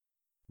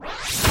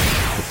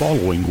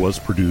following was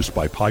produced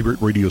by Pirate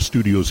Radio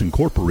Studios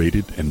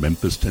Incorporated in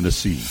Memphis,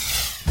 Tennessee.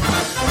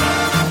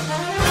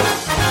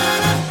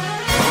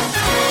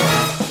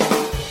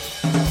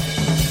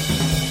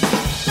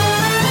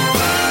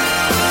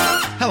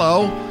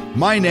 Hello,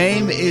 my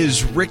name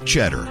is Rick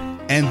Cheddar,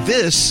 and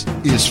this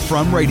is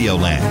From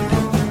Radioland.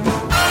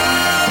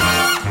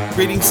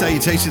 Greetings,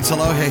 salutations,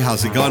 hello, hey,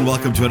 how's it going?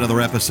 Welcome to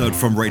another episode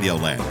from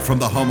Radioland, from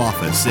the home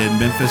office in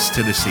Memphis,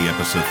 Tennessee,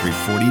 episode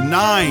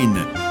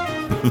 349.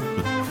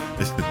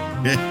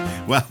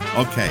 Well,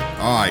 okay,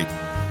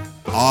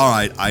 all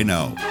right, I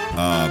know.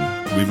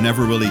 We've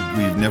never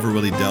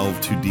really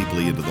delved too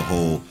deeply into the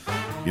whole,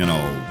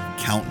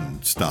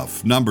 counting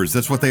stuff. Numbers,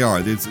 that's what they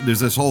are. There's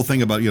this whole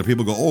thing about,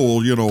 people go,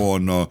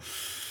 on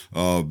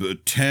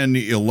 10,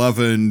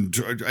 11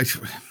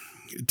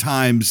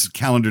 times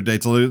calendar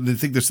dates. They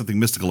think there's something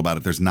mystical about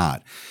it. There's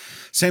not.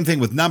 Same thing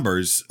with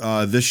numbers.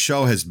 This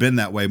show has been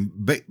that way,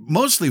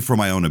 mostly for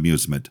my own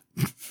amusement.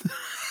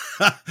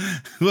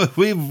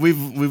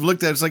 We've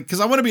looked at it, it's like, because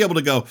I want to be able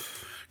to go,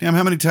 damn,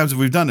 how many times have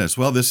we done this?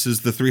 Well, this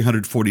is the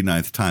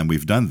 349th time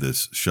we've done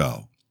this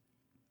show.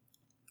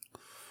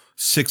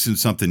 6 and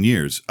something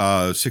years,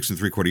 6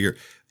 3/4 year.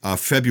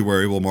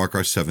 February will mark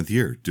our 7th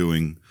year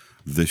doing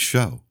this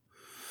show.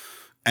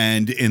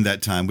 And in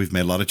that time, we've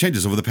made a lot of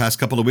changes. Over the past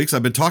couple of weeks,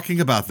 I've been talking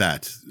about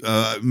that,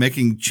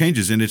 making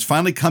changes, and it's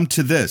finally come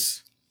to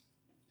this.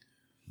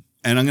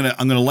 And I'm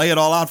gonna lay it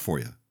all out for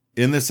you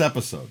in this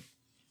episode.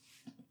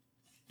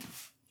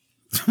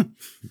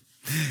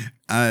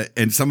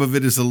 And some of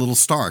it is a little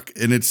stark,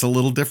 and it's a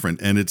little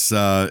different, and it's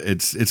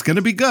going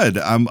to be good.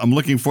 I'm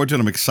looking forward to it.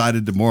 I'm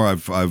excited. The more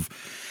I've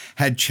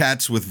had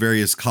chats with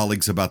various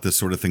colleagues about this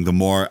sort of thing, the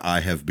more I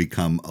have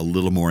become a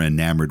little more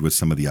enamored with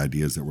some of the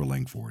ideas that we're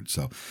laying forward.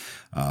 So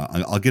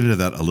I'll get into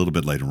that a little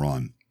bit later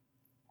on.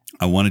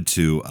 I wanted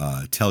to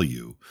tell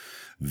you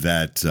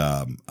that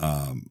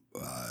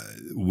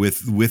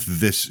with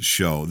this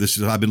show,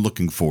 I've been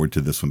looking forward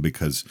to this one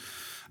because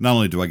not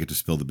only do I get to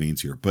spill the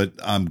beans here, but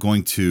I'm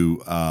going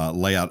to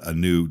lay out a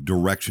new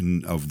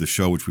direction of the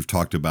show, which we've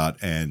talked about,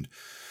 and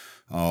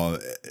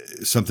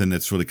something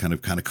that's really kind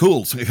of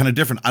cool, kind of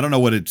different. I don't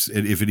know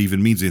if it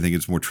even means anything.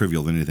 It's more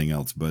trivial than anything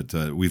else. But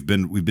we've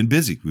been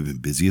busy. We've been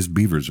busy as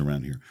beavers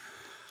around here,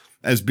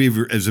 as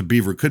a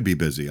beaver could be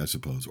busy, I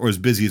suppose, or as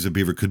busy as a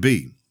beaver could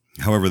be.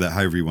 However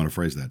you want to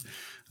phrase that.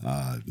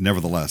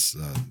 Nevertheless,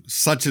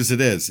 such as it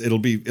is, it'll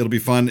be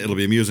fun. It'll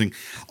be amusing.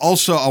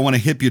 Also, I want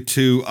to hip you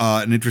to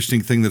an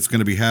interesting thing that's going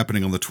to be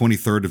happening on the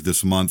 23rd of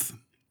this month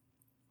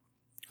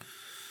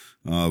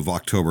of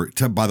October.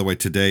 By the way,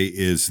 today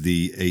is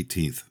the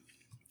 18th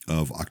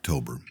of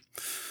October.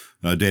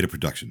 Date of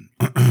production.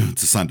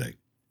 It's a Sunday.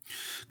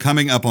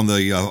 Coming up on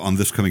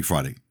this coming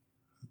Friday,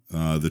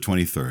 the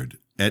 23rd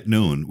at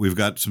noon, we've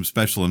got some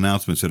special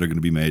announcements that are going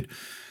to be made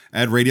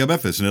at Radio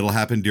Memphis, and it'll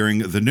happen during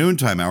the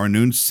noontime hour,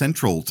 noon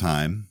Central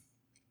Time.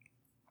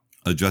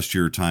 Adjust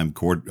your time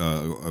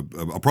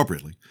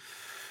appropriately.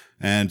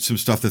 And some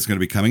stuff that's going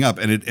to be coming up.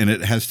 And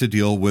it has to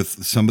deal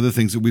with some of the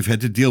things that we've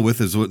had to deal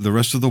with, as the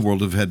rest of the world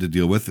have had to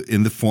deal with,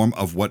 in the form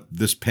of what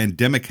this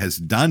pandemic has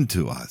done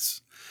to us.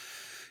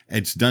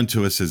 It's done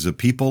to us as a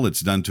people.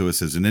 It's done to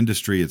us as an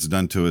industry. It's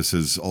done to us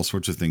as all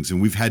sorts of things.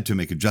 And we've had to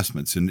make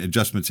adjustments, and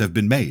adjustments have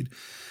been made.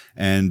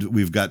 And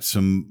we've got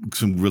some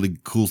really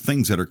cool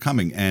things that are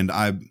coming. And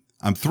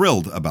I'm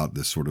thrilled about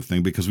this sort of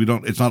thing because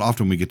it's not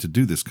often we get to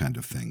do this kind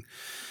of thing.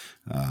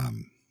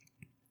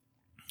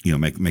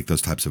 Make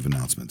those types of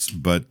announcements,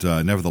 but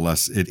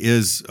nevertheless, it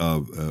is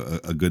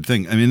a good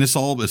thing. I mean, this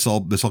all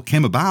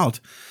came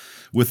about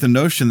with the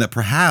notion that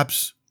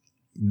perhaps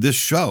this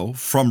show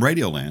from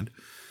Radioland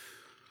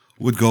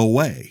would go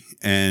away,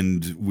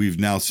 and we've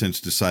now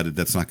since decided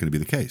that's not going to be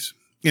the case.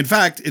 In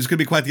fact, it's going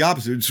to be quite the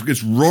opposite.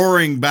 It's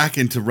roaring back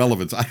into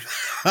relevance.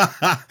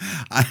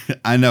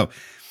 I know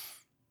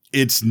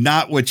it's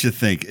not what you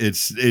think.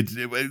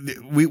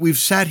 We've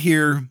sat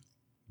here,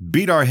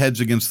 beat our heads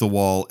against the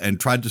wall, and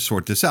tried to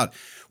sort this out.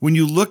 When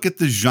you look at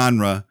the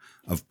genre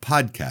of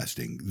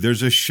podcasting,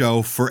 there's a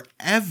show for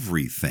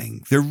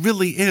everything. There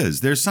really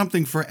is. There's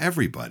something for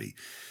everybody.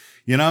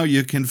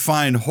 You can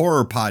find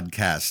horror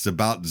podcasts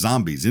about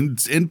zombies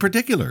in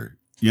particular,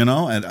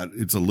 and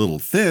it's a little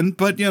thin,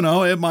 but,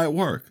 it might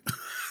work.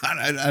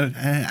 I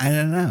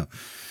don't know.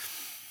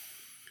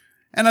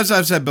 And as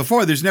I've said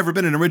before, there's never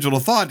been an original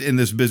thought in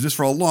this business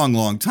for a long,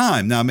 long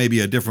time. Now, maybe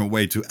a different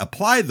way to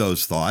apply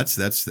those thoughts,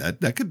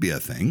 that could be a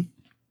thing.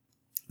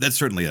 That's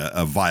certainly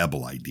a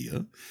viable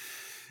idea.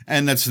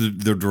 And that's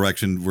the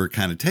direction we're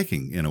kind of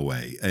taking in a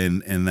way,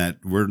 and that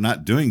we're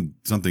not doing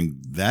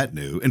something that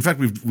new. In fact,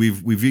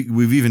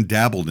 we've even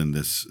dabbled in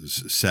this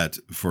set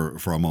for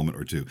a moment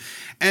or two.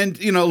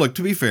 And look,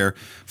 to be fair,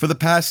 for the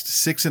past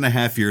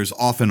 6.5 years,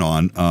 off and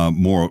on,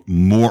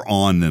 more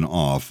on than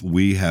off,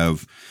 we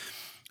have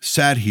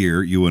sat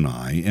here, you and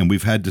I, and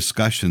we've had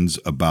discussions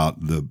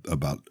about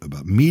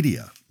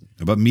media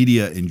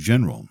in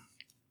general,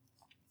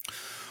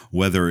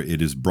 whether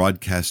it is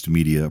broadcast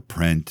media,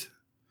 print,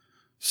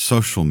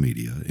 social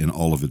media in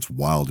all of its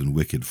wild and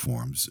wicked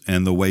forms,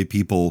 and the way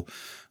people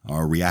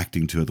are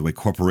reacting to it, the way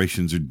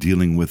corporations are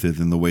dealing with it,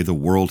 and the way the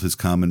world has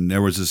come. And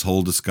there was this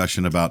whole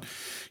discussion about,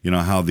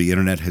 how the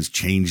internet has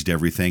changed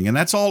everything, and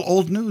that's all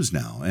old news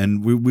now.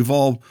 And we've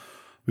all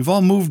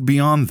moved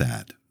beyond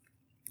that.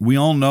 We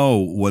all know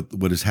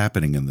what is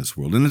happening in this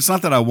world, and it's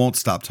not that I won't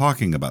stop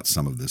talking about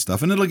some of this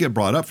stuff, and it'll get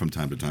brought up from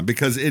time to time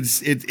because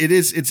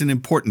it's an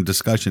important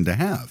discussion to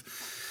have.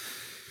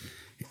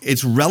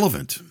 It's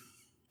relevant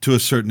to a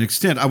certain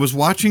extent. I was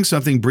watching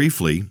something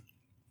briefly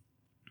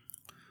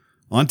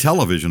on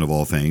television, of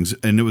all things,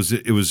 and it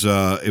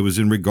was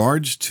in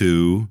regards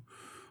to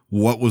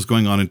what was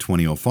going on in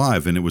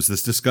 2005, and it was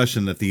this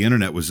discussion that the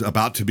internet was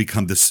about to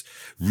become this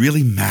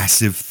really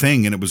massive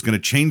thing, and it was going to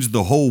change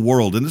the whole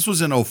world. And this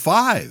was in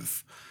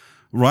 2005,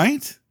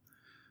 right?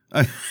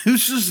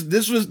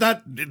 This was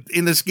not,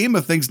 in the scheme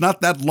of things, not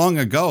that long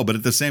ago, but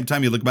at the same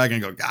time, you look back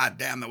and go, God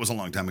damn, that was a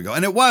long time ago.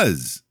 And it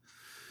was.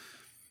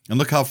 And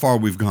look how far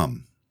we've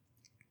come.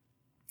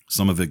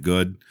 Some of it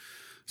good,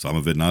 some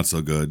of it not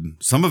so good,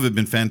 some of it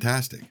been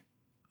fantastic.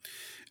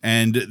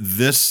 And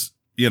this,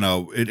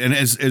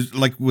 it's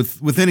like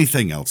with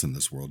anything else in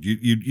this world,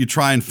 you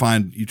try and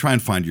find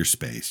your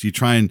space. You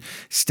try and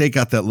stake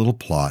out that little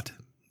plot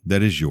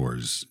that is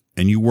yours,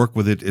 and you work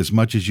with it as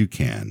much as you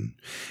can,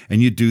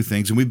 and you do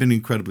things. And we've been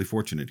incredibly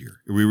fortunate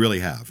here. We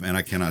really have. And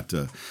I cannot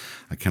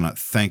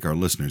thank our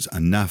listeners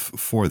enough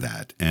for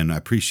that. And I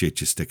appreciate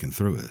you sticking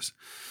through this.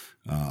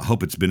 I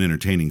hope it's been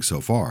entertaining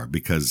so far,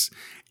 because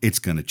it's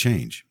going to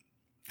change.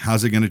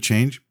 How's it going to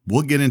change?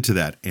 We'll get into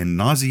that in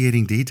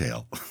nauseating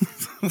detail.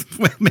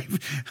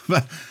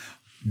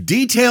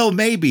 Detail,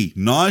 maybe.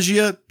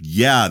 Nausea?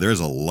 Yeah,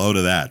 there's a load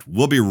of that.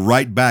 We'll be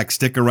right back.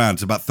 Stick around.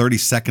 It's about 30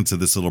 seconds of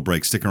this little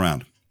break. Stick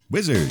around.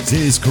 Wizards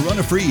is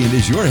corona-free and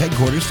is your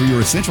headquarters for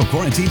your essential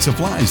quarantine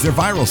supplies. Their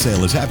viral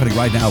sale is happening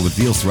right now with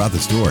deals throughout the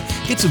store.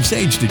 Get some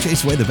sage to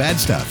chase away the bad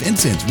stuff,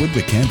 incense,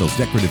 woodwick candles,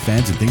 decorative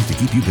fans, and things to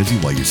keep you busy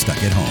while you're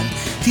stuck at home.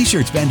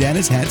 T-shirts,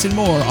 bandanas, hats, and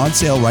more on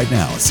sale right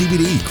now.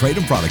 CBD,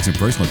 Kratom products, and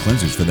personal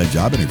cleansers for that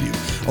job interview.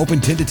 Open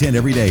 10 to 10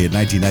 every day at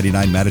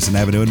 1999 Madison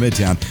Avenue in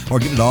Midtown, or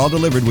get it all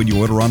delivered when you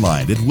order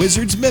online at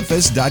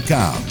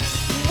wizardsmemphis.com.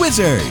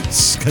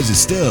 Wizards, because it's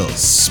still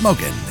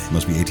smoking.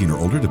 Must be 18 or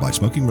older to buy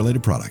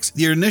smoking-related products.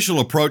 The initial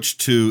approach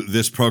to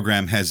this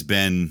program has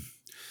been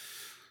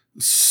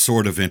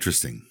sort of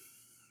interesting.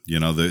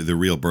 The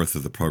real birth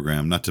of the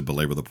program, not to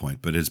belabor the point,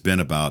 but it's been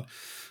about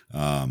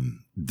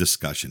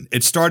discussion.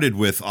 It started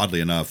with, oddly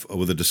enough,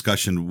 with a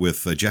discussion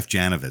with Jeff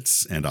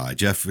Janovitz and I.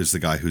 Jeff is the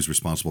guy who's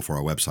responsible for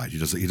our website.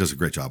 He does a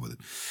great job with it.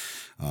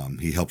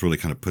 He helped really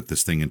kind of put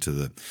this thing into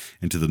the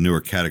newer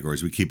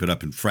categories. We keep it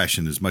up and fresh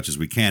and as much as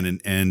we can.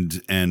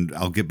 And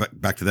I'll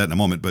get back to that in a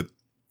moment. But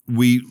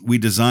we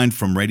designed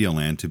From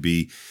Radioland to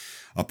be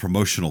a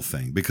promotional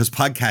thing, because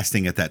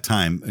podcasting at that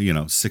time,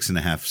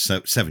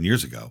 6.5, 7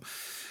 years ago,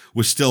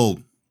 was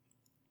still,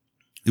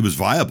 it was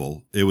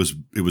viable. It was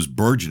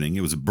burgeoning.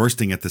 It was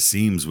bursting at the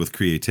seams with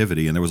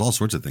creativity. And there was all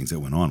sorts of things that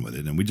went on with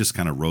it. And we just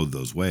kind of rode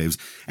those waves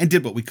and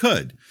did what we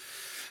could.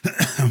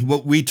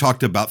 What we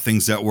talked about,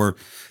 things that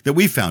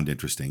we found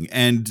interesting,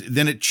 and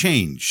then it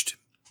changed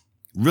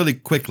really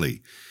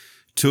quickly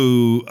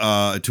to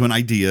an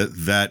idea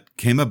that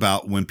came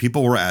about when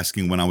people were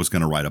asking when I was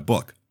going to write a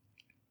book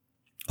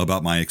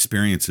about my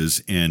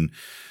experiences in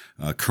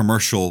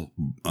commercial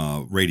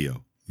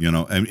radio,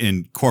 and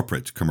in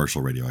corporate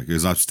commercial radio,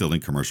 because I'm still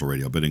in commercial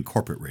radio, but in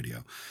corporate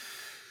radio,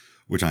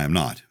 which I am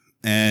not.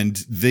 And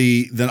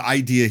the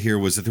idea here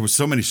was that there were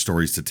so many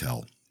stories to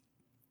tell.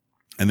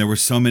 And there were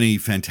so many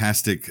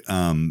fantastic,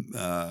 incidents.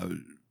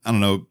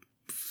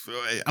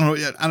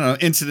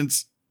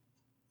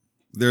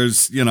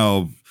 There's,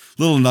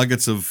 little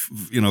nuggets of,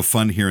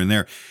 fun here and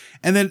there.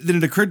 And then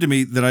it occurred to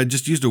me that I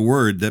just used a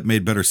word that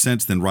made better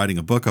sense than writing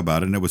a book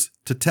about it. And it was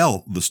to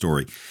tell the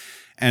story.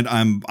 And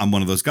I'm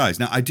one of those guys.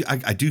 Now I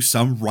do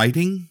some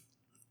writing.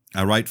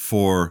 I write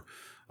for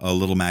a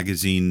little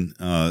magazine.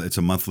 It's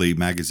a monthly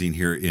magazine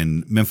here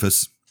in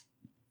Memphis.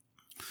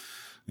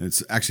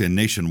 It's actually a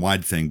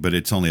nationwide thing, but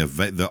it's only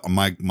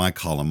my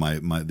column,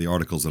 the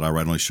articles that I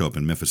write only show up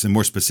in Memphis, and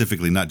more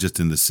specifically, not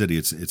just in the city.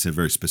 It's a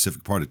very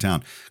specific part of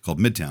town called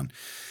Midtown,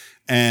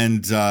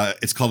 and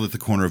it's called At the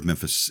Corner of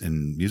Memphis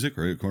in Music,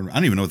 or I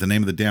don't even know what the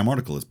name of the damn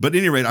article is. But at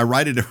any rate, I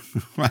write it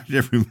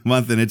every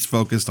month, and it's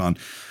focused on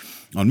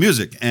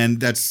music, and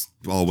that's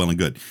all well and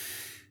good.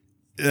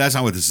 That's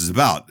not what this is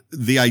about.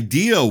 The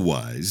idea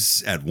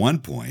was at one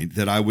point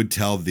that I would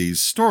tell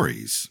these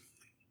stories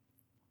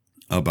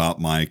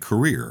about my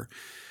career.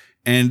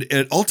 And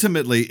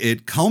ultimately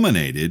it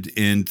culminated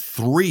in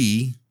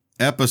 3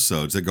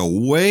 episodes that go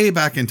way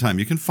back in time.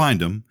 You can find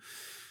them.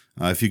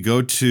 If you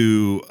go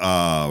to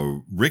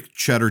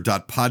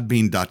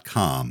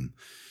rickcheddar.podbean.com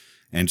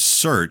and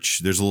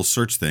search, there's a little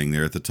search thing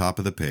there at the top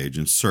of the page,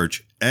 and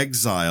search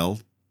Exile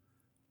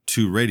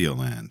to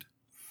Radioland.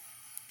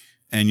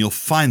 And you'll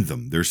find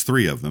them. There's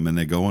 3 of them, and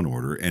they go in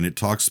order. And it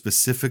talks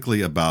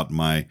specifically about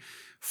my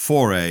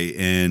foray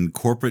in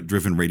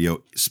corporate-driven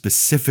radio,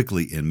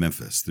 specifically in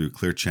Memphis, through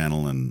Clear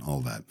Channel and all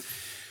that.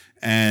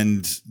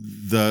 And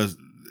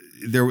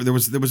there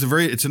was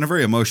it's in a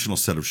very emotional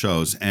set of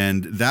shows,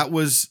 and that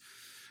was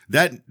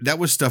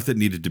stuff that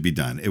needed to be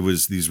done.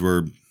 These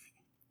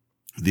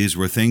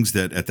were things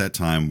that at that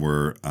time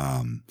were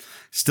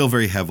still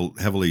very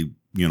heavily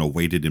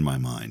weighted in my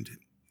mind,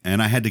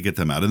 and I had to get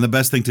them out. And the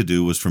best thing to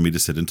do was for me to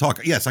sit and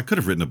talk. Yes, I could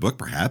have written a book,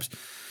 perhaps.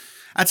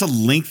 That's a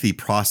lengthy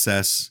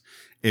process.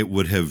 It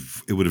would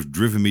have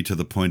driven me to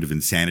the point of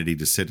insanity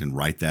to sit and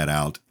write that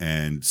out.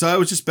 And so it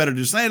was just better to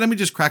just, hey, let me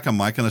just crack a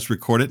mic and let's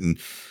record it and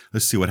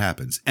let's see what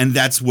happens. And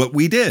that's what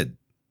we did.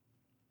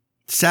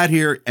 Sat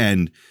here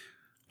and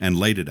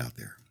laid it out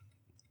there.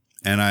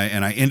 And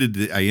I ended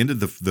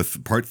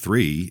the part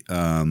 3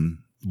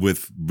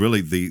 with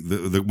really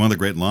the one of the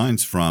great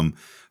lines from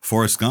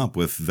Forrest Gump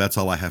with, "That's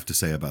all I have to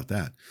say about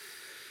that."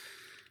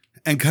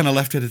 And kind of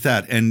left it at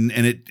that. And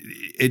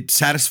it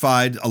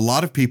satisfied a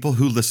lot of people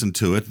who listened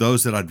to it,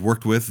 those that I'd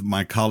worked with,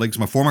 my colleagues,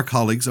 my former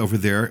colleagues over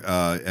there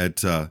at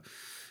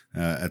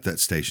that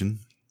station,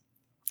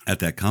 at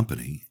that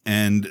company,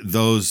 and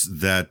those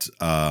that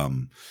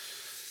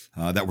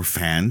were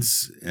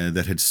fans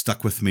that had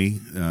stuck with me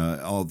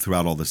all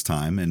throughout all this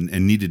time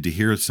and needed to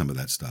hear some of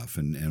that stuff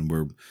and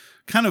were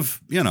kind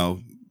of,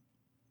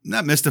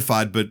 not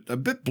mystified, but a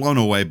bit blown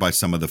away by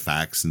some of the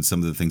facts and some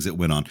of the things that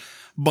went on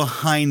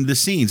behind the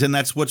scenes. And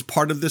that's what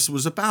part of this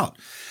was about.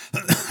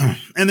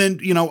 And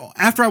then,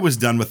 after I was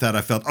done with that,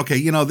 I felt, okay,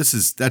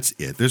 that's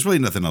it. There's really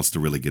nothing else to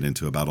really get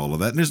into about all of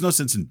that. And there's no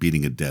sense in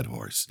beating a dead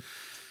horse.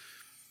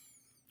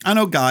 I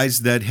know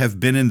guys that have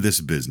been in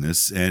this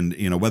business and,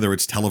 whether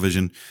it's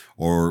television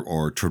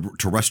or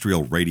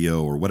terrestrial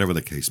radio or whatever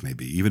the case may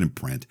be, even in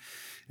print,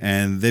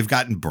 and they've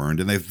gotten burned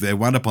and they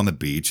wound up on the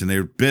beach and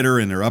they're bitter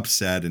and they're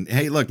upset. And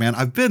hey, look, man,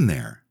 I've been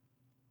there.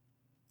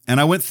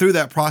 And I went through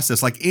that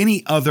process like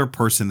any other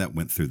person that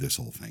went through this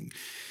whole thing.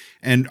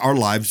 And our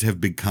lives have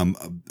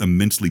become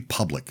immensely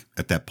public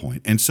at that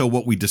point. And so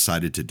what we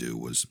decided to do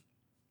was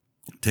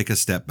take a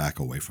step back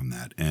away from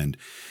that. And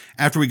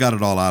after we got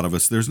it all out of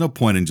us, there's no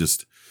point in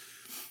just,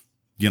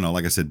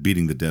 like I said,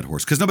 beating the dead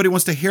horse, because nobody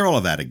wants to hear all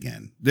of that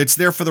again. It's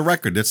there for the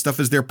record. That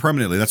stuff is there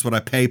permanently. That's what I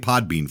pay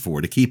Podbean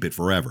for, to keep it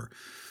forever.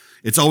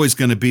 It's always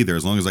going to be there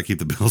as long as I keep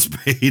the bills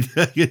paid.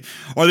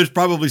 Or there's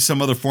probably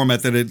some other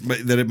format that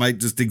it might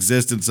just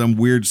exist in some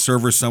weird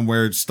server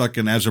somewhere stuck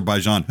in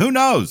Azerbaijan. Who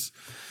knows?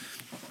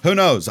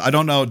 I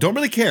don't know. Don't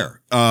really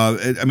care.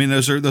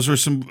 Those are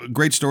some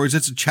great stories.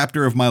 It's a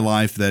chapter of my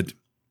life that,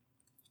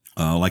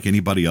 like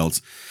anybody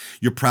else,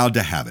 you're proud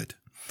to have it.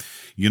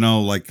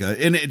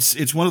 And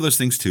it's one of those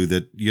things too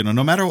that,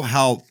 no matter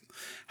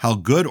how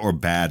good or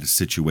bad a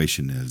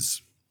situation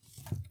is,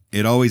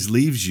 it always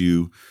leaves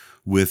you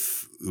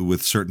with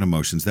certain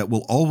emotions that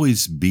will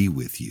always be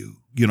with you,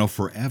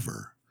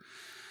 forever.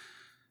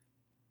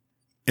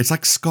 It's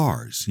like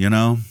scars,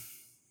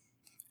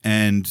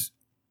 and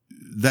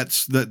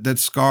that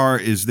scar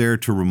is there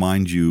to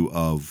remind you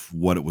of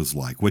what it was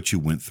like, what you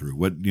went through,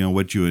 what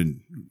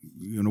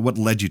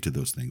led you to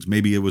those things.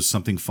 Maybe it was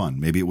something fun.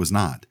 Maybe it was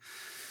not.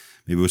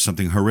 Maybe it was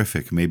something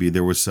horrific. Maybe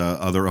there was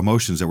other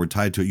emotions that were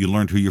tied to it. You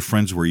learned who your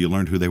friends were. You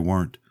learned who they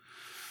weren't.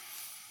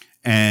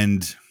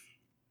 And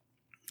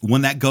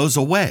when that goes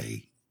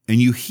away and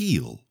you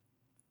heal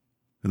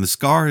and the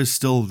scar is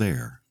still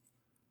there,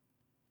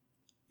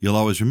 you'll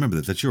always remember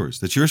that that's yours.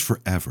 That's yours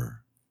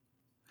forever.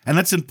 And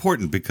that's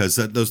important because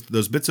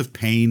those bits of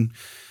pain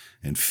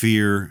and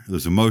fear,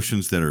 those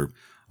emotions that are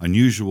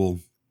unusual,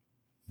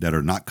 that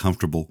are not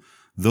comfortable,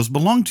 those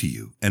belong to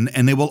you and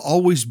they will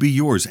always be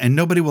yours. And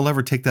nobody will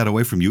ever take that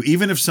away from you.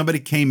 Even if somebody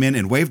came in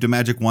and waved a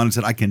magic wand and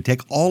said, I can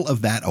take all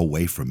of that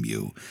away from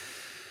you,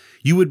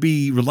 you would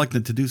be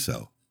reluctant to do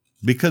so.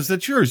 Because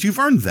that's yours. You've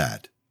earned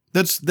that.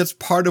 That's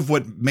part of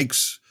what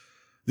makes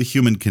the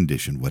human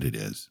condition what it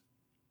is.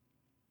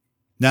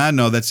 Now, I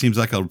know that seems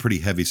like a pretty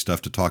heavy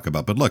stuff to talk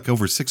about, but look,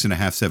 over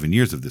 6.5, 7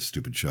 years of this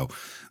stupid show,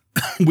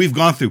 we've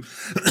gone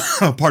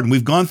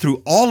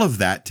through all of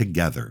that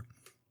together.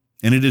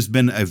 And it has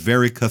been a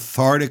very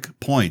cathartic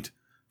point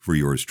for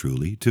yours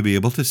truly to be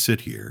able to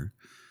sit here,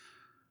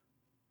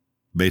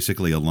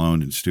 basically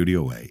alone in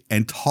Studio A,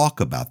 and talk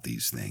about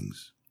these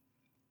things.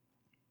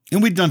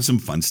 And we'd done some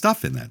fun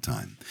stuff in that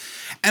time.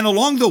 And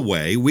along the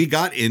way, we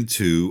got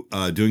into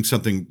doing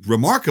something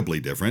remarkably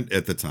different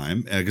at the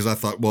time, because I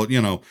thought, well,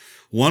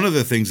 one of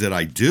the things that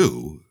I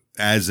do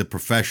as a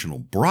professional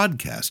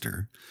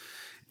broadcaster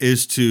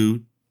is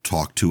to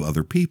talk to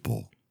other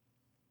people.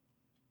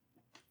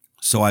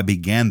 So I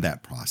began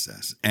that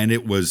process, and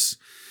it was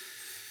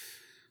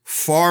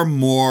far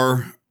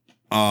more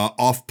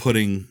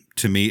off-putting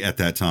to me at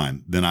that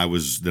time than I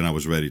was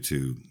ready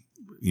to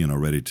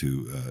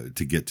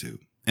get to.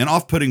 And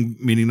off-putting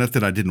meaning not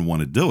that I didn't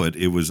want to do it.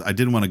 It was I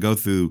didn't want to go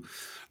through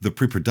the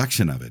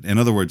pre-production of it. In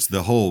other words,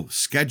 the whole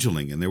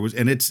scheduling,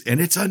 and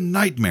it's a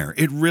nightmare.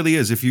 It really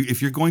is.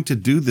 If you're going to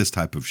do this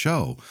type of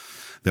show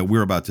that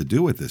we're about to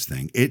do with this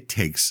thing, it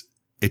takes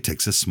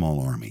a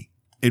small army.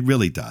 It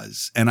really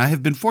does. And I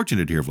have been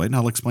fortunate here of late, and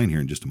I'll explain here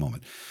in just a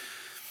moment.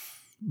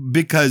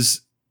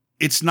 Because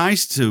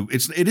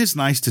it is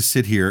nice to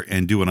sit here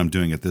and do what I'm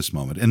doing at this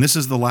moment. And this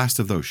is the last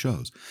of those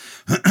shows.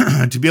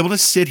 To be able to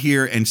sit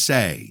here and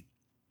say,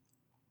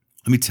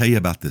 let me tell you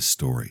about this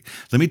story.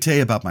 Let me tell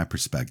you about my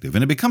perspective.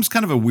 And it becomes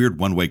kind of a weird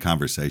one-way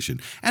conversation.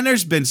 And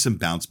there's been some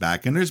bounce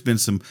back and there's been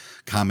some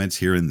comments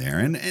here and there.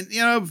 And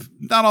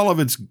not all of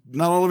it's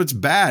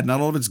bad.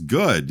 Not all of it's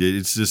good.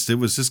 It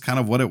was just kind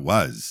of what it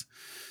was.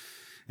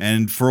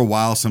 And for a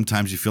while,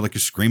 sometimes you feel like you're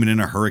screaming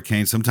in a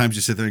hurricane. Sometimes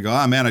you sit there and go,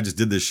 oh man, I just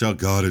did this show.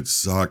 God, it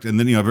sucked. And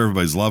then,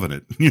 everybody's loving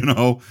it.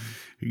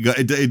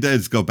 It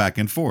does go back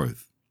and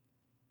forth.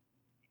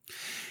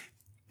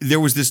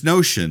 There was this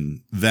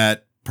notion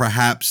that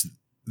perhaps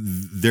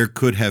there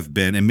could have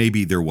been, and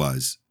maybe there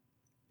was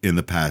in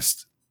the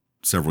past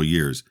several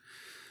years,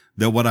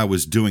 that what I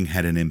was doing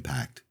had an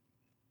impact.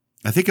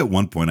 I think at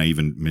one point I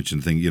even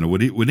mentioned the thing,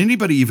 would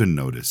anybody even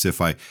notice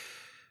if I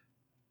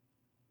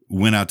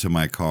went out to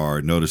my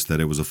car, noticed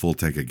that it was a full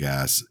tank of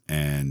gas,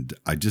 and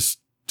I just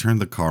turned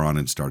the car on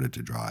and started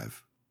to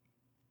drive?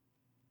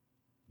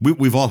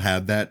 We've all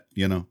had that,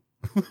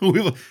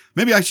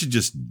 Maybe I should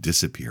just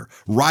disappear,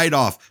 ride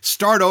off,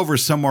 start over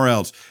somewhere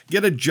else,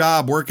 get a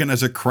job working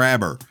as a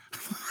crabber,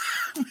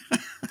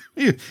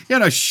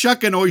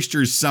 shucking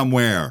oysters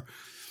somewhere,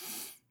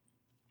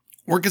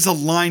 work as a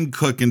line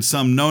cook in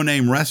some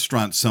no-name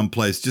restaurant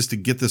someplace just to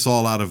get this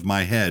all out of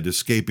my head,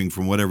 escaping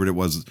from whatever it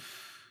was.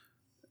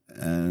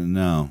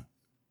 No.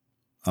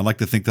 I like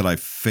to think that I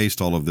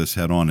faced all of this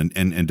head on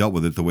and dealt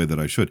with it the way that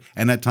I should.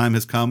 And that time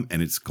has come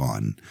and it's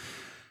gone.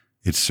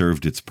 It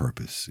served its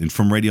purpose. And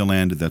from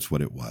Radioland, that's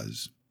what it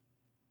was.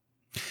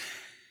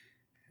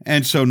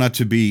 And so, not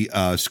to be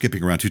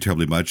skipping around too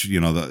terribly much,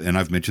 and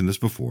I've mentioned this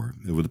before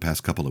over the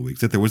past couple of weeks,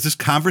 that there was this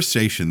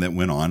conversation that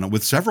went on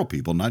with several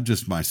people, not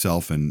just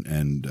myself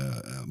and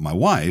my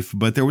wife,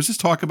 but there was this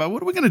talk about,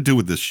 what are we going to do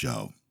with this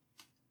show?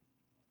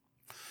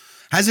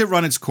 Has it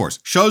run its course?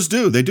 Shows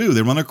do. They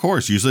run their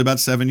course, usually about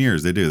 7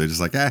 years. They do. They're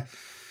just like,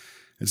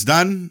 it's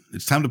done.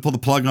 It's time to pull the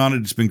plug on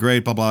it. It's been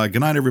great, blah, blah. Good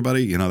night,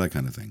 everybody. That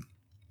kind of thing.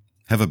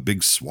 Have a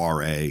big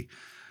soiree,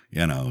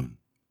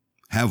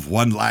 have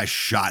one last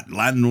shot,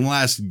 one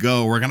last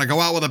go. We're going to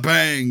go out with a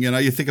bang.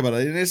 You think about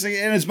it.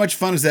 And as much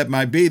fun as that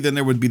might be, then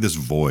there would be this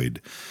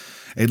void,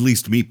 at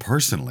least me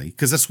personally,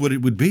 because that's what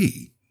it would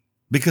be,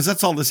 because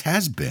that's all this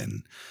has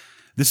been.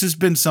 This has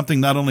been something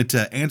not only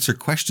to answer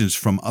questions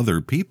from other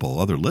people,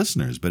 other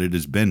listeners, but it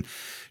has been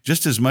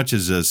just as much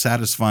as a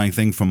satisfying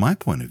thing from my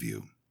point of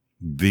view,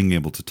 being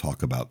able to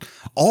talk about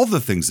all the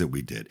things that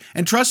we did.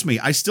 And trust me,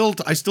 I still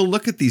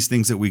look at these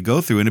things that we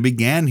go through, and it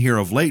began here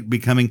of late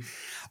becoming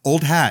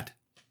old hat.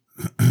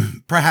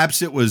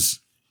 Perhaps it was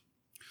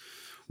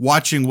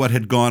watching what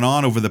had gone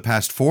on over the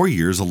past 4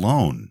 years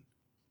alone,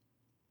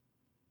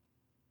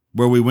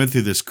 where we went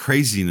through this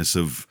craziness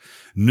of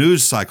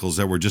news cycles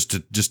that were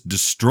just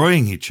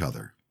destroying each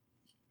other.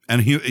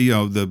 And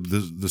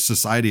the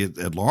society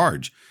at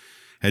large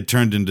had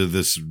turned into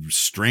this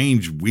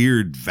strange,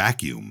 weird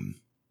vacuum.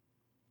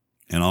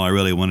 And all I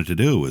really wanted to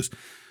do was,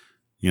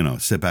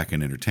 sit back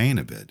and entertain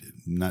a bit,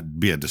 not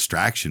be a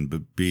distraction,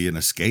 but be an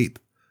escape,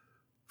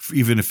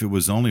 even if it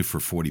was only for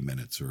 40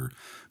 minutes or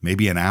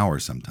maybe an hour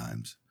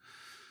sometimes.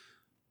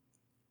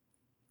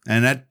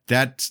 And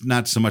that's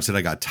not so much that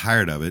I got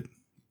tired of it,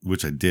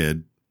 which I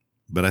did,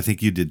 but I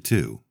think you did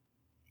too.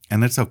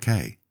 And that's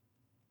okay.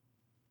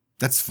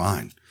 That's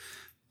fine.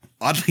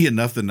 Oddly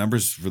enough, the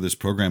numbers for this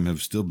program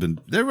have still been,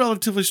 they're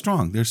relatively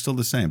strong. They're still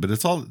the same, but I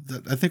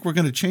think we're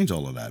going to change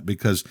all of that,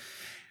 because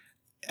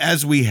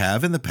as we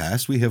have in the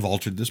past, we have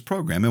altered this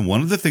program. And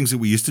one of the things that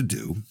we used to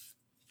do,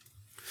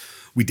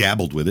 we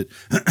dabbled with it.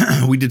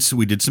 we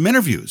did some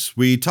interviews.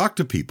 We talked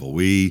to people.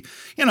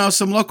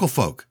 Some local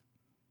folk,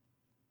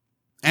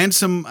 and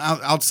some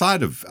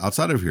outside of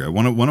here.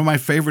 One of my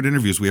favorite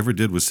interviews we ever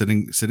did was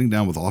sitting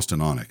down with Austin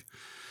Onek,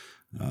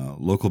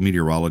 local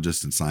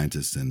meteorologist and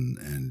scientist,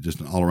 and just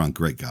an all around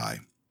great guy.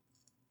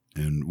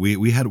 And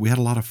we had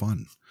a lot of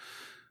fun.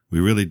 We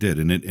really did,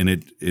 and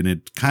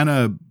it kind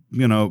of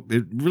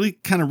it really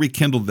kind of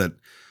rekindled that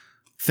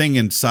thing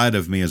inside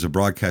of me as a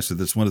broadcaster.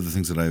 That's one of the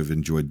things that I've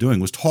enjoyed doing,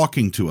 was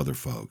talking to other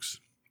folks.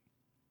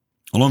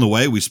 Along the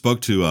way, we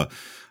spoke to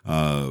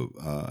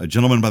a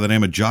gentleman by the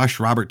name of Josh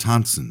Robert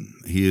Thompson.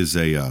 He is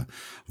a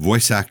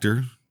voice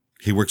actor.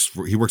 He works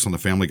on the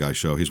Family Guy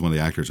show. He's one of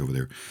the actors over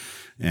there,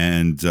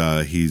 and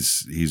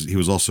he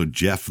was also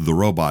Jeff the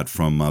Robot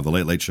from the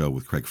Late Late Show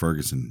with Craig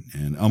Ferguson,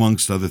 and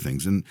amongst other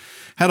things, and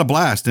had a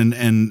blast.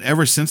 And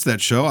ever since that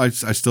show, I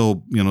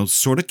still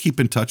sort of keep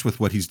in touch with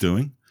what he's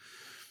doing.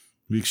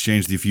 We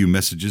exchanged a few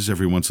messages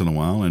every once in a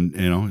while, and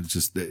it's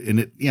just, and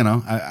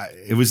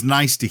it was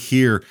nice to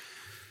hear,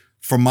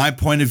 from my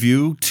point of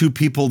view, two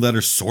people that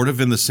are sort of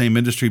in the same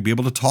industry be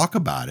able to talk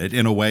about it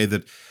in a way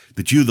that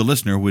you, the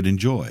listener, would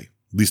enjoy.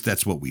 At least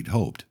that's what we'd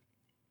hoped.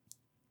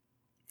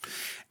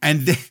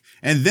 And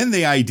then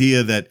the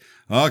idea that,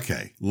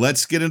 okay,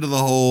 let's get into the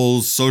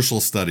whole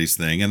social studies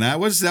thing. And that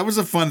was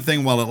a fun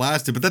thing while it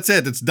lasted, but that's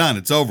it. It's done.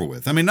 It's over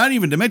with. I mean, not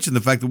even to mention the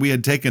fact that we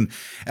had taken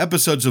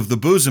episodes of the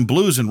Booze and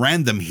Blues and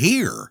ran them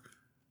here,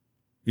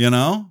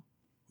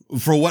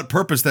 For what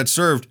purpose that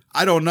served,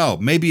 I don't know.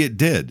 Maybe it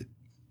did.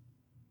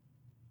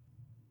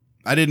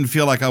 I didn't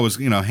feel like I was,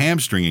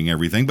 hamstringing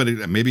everything, but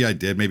maybe I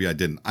did, maybe I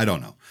didn't. I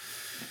don't know.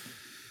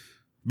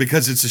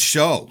 Because it's a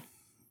show.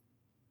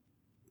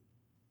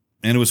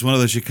 And it was one of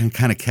those you can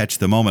kind of catch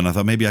the moment. I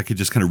thought maybe I could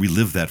just kind of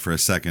relive that for a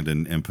second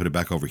and put it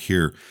back over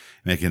here,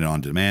 making it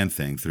on-demand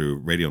thing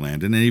through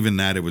Radioland. And even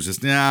that, it was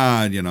just,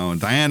 and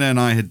Diana and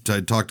I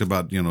had talked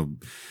about,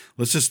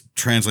 let's just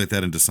translate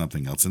that into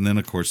something else. And then,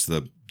 of course,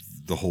 the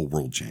whole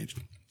world changed.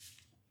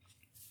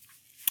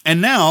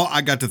 And now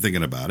I got to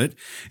thinking about it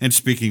and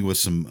speaking with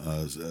some,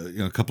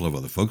 a couple of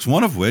other folks,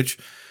 one of which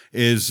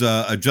is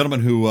a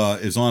gentleman who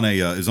is on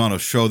a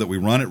show that we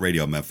run at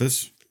Radio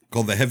Memphis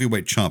called The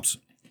Heavyweight Chumps.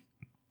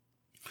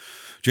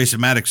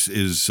 Jason Maddox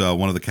is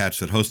one of the cats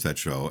that hosts that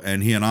show,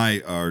 and he and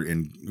I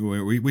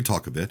we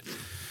talk a bit,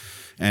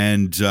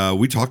 and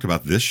we talked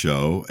about this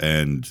show,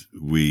 and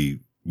we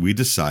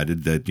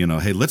decided that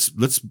hey,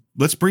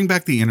 let's bring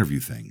back the interview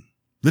thing.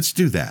 Let's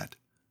do that.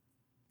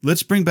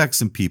 Let's bring back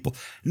some people,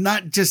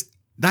 not just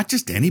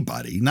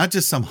anybody, not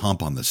just some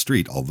hump on the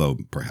street, although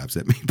perhaps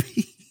it may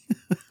be.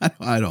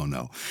 I don't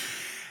know.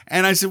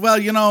 And I said,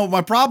 well,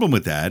 my problem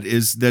with that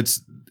is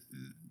that's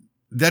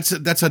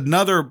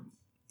another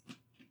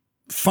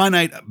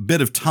finite bit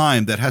of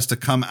time that has to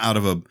come out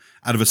of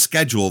a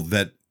schedule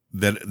that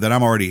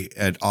I'm already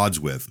at odds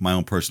with, my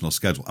own personal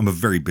schedule. I'm a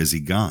very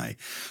busy guy.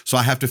 So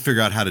I have to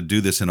figure out how to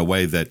do this in a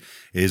way that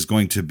is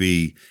going to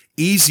be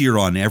easier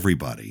on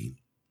everybody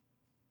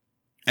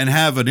and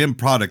have an end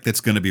product that's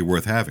going to be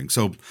worth having.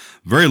 So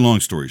very long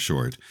story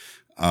short,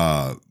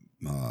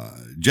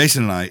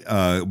 Jason and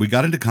I, we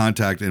got into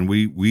contact, and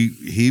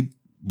he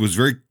was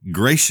very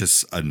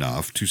gracious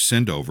enough to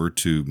send over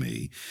to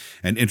me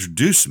and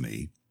introduce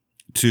me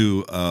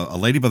to a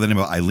lady by the name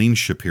of Eileen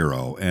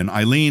Shapiro. And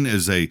Eileen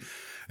is a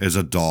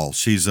doll.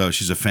 She's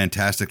a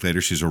fantastic lady.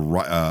 She's a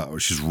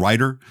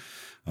writer.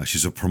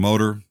 She's a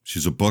promoter.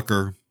 She's a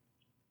booker.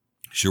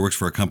 She works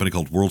for a company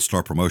called World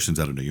Star Promotions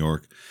out of New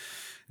York.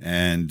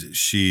 And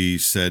she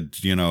said,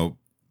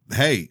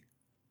 hey,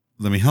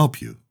 let me help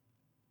you.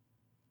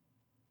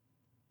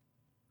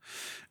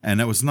 And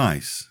that was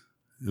nice.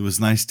 It was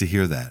nice to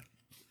hear that.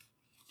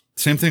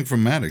 Same thing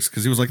from Maddox,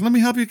 because he was like, let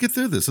me help you get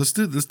through this. Let's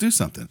do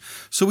something.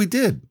 So we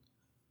did.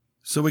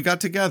 So we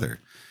got together.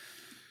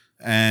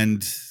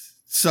 And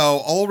so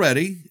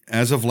already,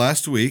 as of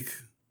last week,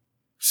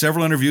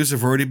 several interviews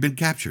have already been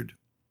captured.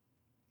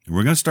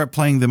 We're going to start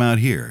playing them out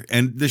here.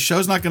 And the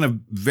show's not going to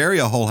vary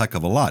a whole heck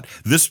of a lot.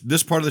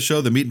 This part of the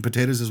show, the meat and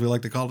potatoes, as we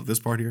like to call it, this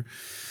part here,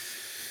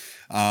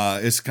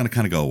 it's going to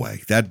kind of go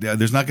away.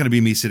 There's not going to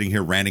be me sitting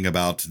here ranting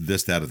about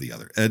this, that, or the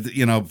other.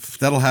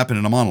 That'll happen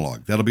in a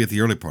monologue. That'll be at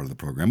the early part of the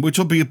program, which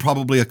will be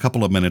probably a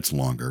couple of minutes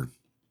longer,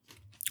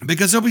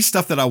 because there'll be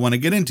stuff that I want to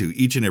get into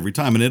each and every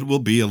time, and it will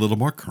be a little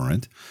more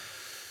current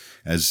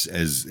as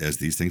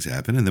these things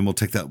happen. And then we'll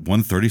take that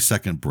 1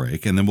 30-second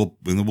break, and then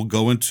we'll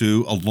go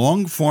into a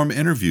long form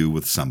interview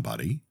with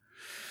somebody,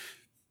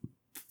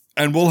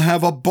 and we'll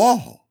have a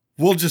ball.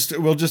 We'll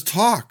just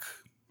talk.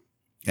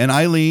 And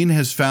Eileen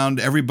has found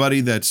everybody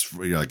that's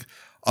like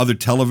other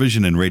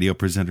television and radio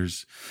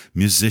presenters,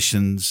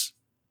 musicians,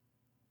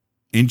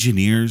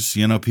 engineers,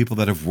 people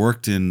that have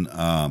worked in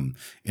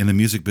the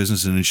music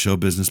business and in show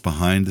business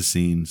behind the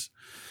scenes.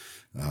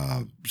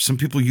 Some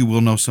people you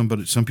will know, some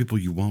people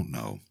you won't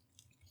know.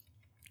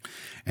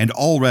 And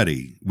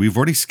we've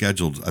already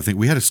scheduled, I think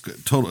we had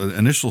a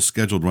initial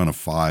scheduled run of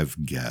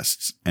 5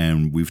 guests,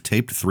 and we've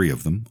taped 3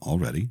 of them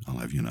already. I'll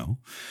have you know.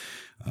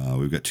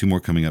 We've got 2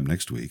 more coming up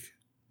next week,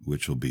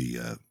 which will be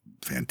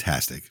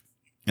fantastic.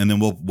 And then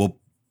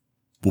we'll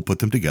put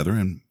them together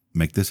and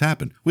make this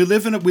happen. We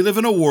live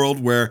in a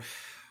world where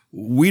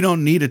we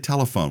don't need a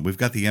telephone. We've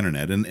got the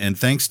internet, and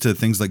thanks to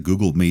things like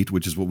Google Meet,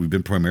 which is what we've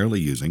been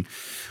primarily using,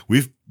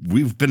 we've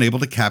been able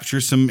to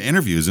capture some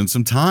interviews and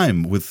some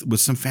time with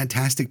some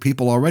fantastic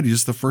people already.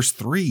 Just the first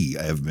 3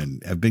 have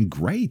been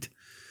great.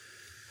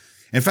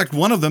 In fact,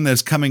 one of them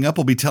that's coming up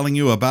will be telling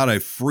you about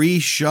a free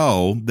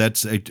show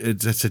that's a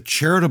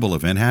charitable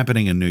event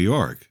happening in New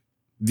York.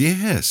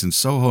 Yes, in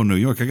Soho, New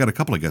York. I got a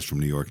couple of guests from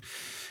New York.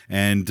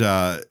 And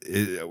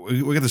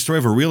we got the story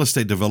of a real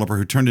estate developer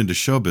who turned into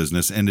show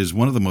business and is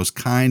one of the most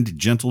kind,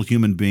 gentle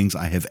human beings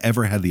I have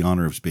ever had the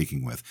honor of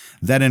speaking with.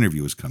 That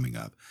interview is coming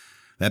up.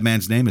 That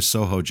man's name is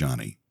Soho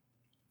Johnny.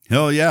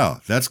 Hell yeah,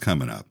 that's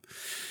coming up.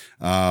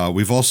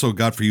 We've also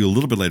got for you a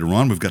little bit later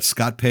on, we've got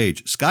Scott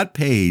Page. Scott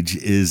Page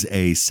is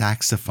a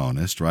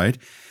saxophonist, right?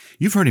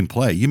 You've heard him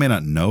play. You may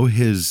not know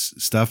his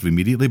stuff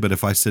immediately, but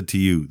if I said to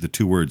you the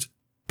 2 words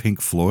Pink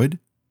Floyd,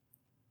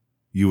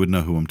 you would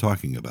know who I'm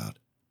talking about.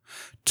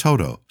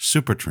 Toto,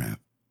 Supertramp,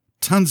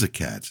 tons of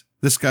cats.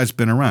 This guy's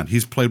been around.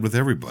 He's played with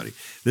everybody.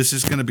 This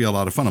is going to be a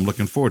lot of fun. I'm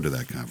looking forward to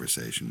that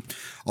conversation.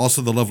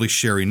 Also, the lovely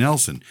Sherry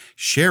Nelson.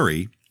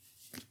 Sherry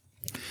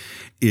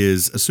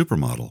is a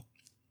supermodel.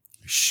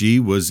 She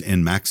was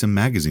in Maxim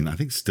magazine. I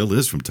think still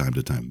is from time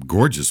to time.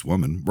 Gorgeous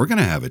woman. We're going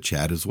to have a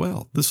chat as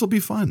well. This will be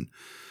fun.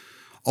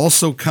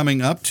 Also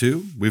coming up,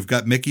 too, we've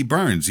got Mickey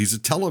Burns. He's a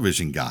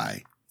television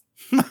guy.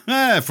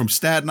 from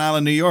Staten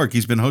Island, New York.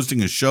 He's been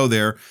hosting a show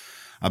there,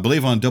 I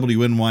believe on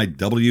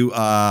WNYW.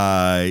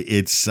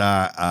 It's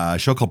a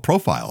show called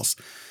Profiles,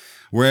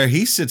 where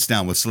he sits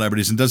down with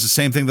celebrities and does the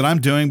same thing that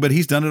I'm doing, but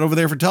he's done it over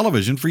there for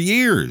television for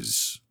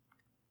years.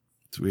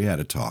 So we had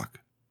a talk.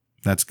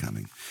 That's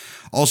coming.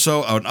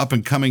 Also, an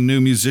up-and-coming new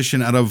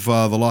musician out of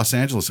the Los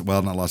Angeles,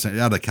 well, not Los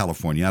Angeles, out of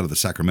California, out of the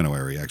Sacramento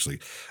area, actually.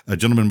 A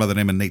gentleman by the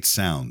name of Nate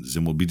Sounds,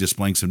 and we'll be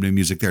displaying some new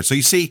music there. So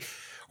you see,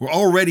 we're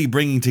already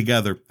bringing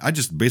together, I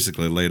just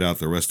basically laid out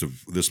the rest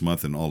of this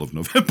month and all of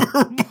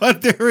November,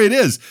 but there it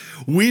is.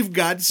 We've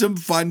got some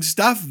fun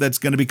stuff that's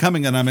going to be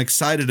coming, and I'm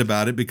excited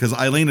about it because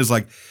Eileen is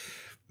like,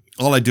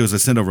 all I do is I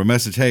send over a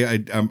message,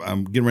 hey,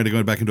 I'm getting ready to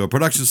go back into a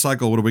production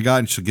cycle. What do we got?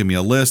 And she'll give me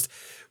a list.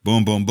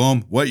 Boom, boom,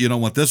 boom. What, you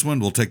don't want this one?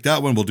 We'll take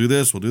that one. We'll do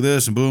this,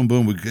 and boom,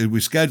 boom. We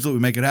schedule it, we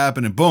make it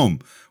happen, and boom,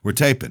 we're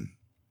taping.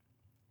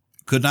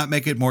 Could not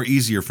make it more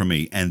easier for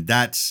me, and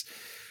that's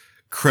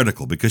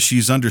critical because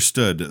she's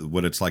understood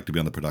what it's like to be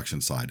on the production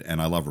side, and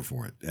I love her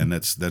for it, and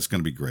that's going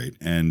to be great.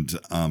 And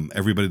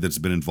everybody that's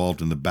been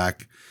involved in the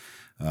back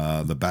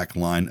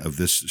line of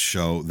this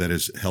show that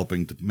is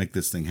helping to make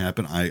this thing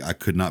happen, I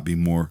could not be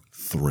more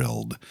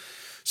thrilled.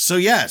 So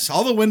yes,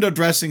 all the window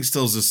dressing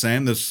still is the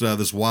same.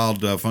 This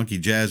wild, funky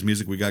jazz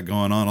music we got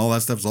going on, all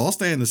that stuff's all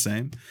staying the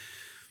same.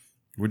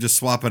 We're just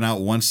swapping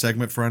out one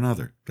segment for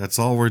another. That's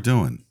all we're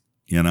doing.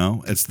 You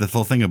know, it's the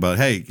whole thing about,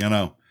 hey, you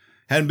know,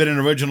 hadn't been an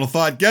original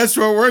thought. Guess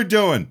what we're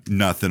doing?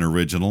 Nothing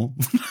original.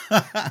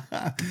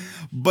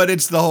 But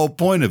it's the whole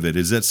point of it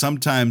is that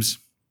sometimes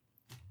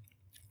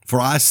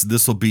for us,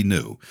 this will be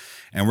new.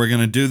 And we're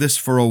going to do this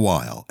for a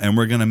while. And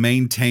we're going to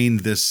maintain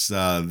this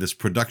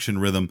production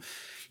rhythm,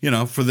 you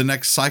know, for the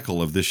next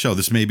cycle of this show.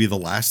 This may be the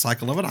last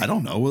cycle of it. I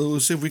don't know. We'll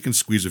see if we can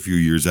squeeze a few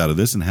years out of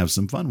this and have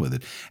some fun with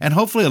it. And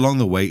hopefully along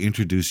the way,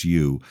 introduce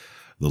you,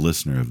 the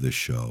listener of this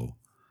show,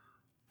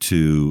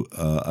 to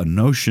a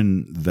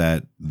notion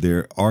that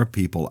there are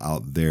people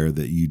out there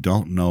that you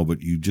don't know,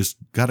 but you just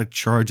got to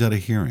charge out of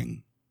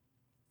hearing.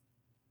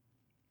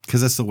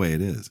 Because that's the way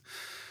it is.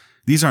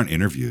 These aren't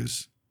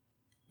interviews.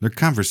 They're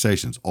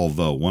conversations.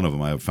 Although one of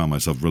them, I found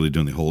myself really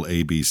doing the whole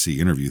ABC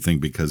interview thing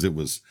because it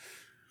was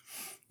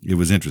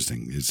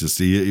interesting. It's just,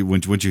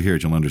 once you hear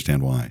it, you'll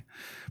understand why.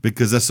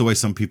 Because that's the way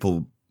some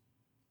people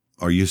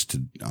are used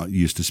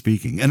to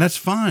speaking. And that's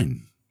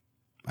fine.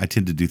 I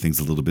tend to do things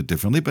a little bit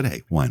differently, but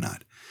hey, why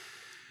not?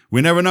 We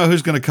never know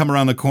who's going to come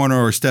around the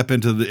corner or step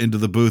into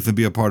the booth and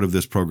be a part of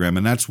this program.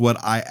 And that's what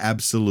I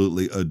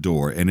absolutely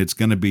adore. And it's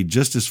going to be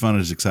just as fun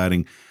and as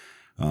exciting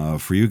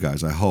for you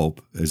guys, I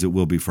hope, as it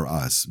will be for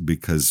us.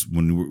 Because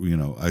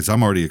as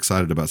I'm already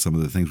excited about some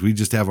of the things we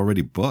just have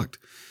already booked.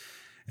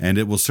 And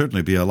it will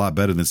certainly be a lot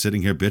better than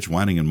sitting here bitch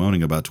whining and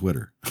moaning about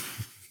Twitter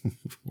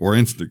or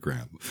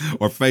Instagram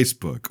or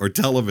Facebook or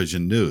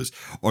television news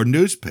or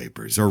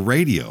newspapers or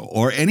radio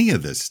or any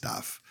of this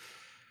stuff.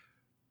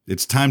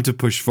 It's time to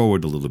push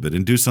forward a little bit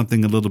and do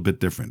something a little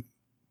bit different.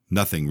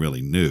 Nothing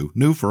really new.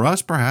 New for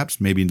us, perhaps,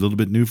 maybe a little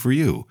bit new for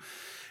you.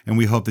 And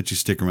we hope that you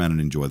stick around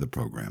and enjoy the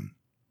program.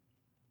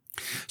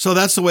 So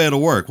that's the way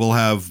it'll work. We'll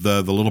have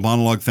the little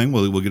monologue thing.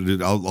 We'll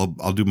get.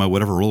 I'll do my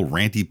whatever little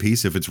ranty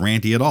piece if it's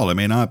ranty at all. It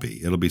may not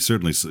be. It'll be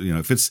certainly,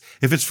 if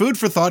it's food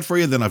for thought for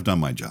you, then I've done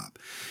my job.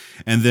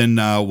 And then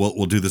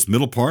we'll do this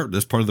middle part,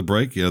 this part of the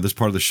break, this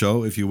part of the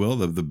show, if you will,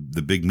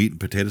 the big meat and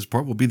potatoes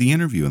part will be the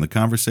interview and the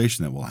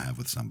conversation that we'll have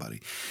with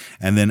somebody.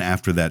 And then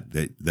after that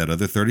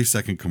other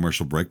 30-second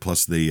commercial break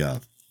plus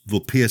the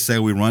little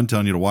PSA we run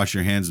telling you to wash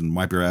your hands and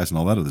wipe your ass and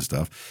all that other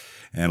stuff.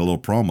 And a little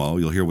promo,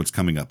 you'll hear what's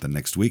coming up the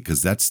next week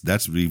because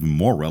that's even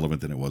more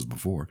relevant than it was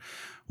before.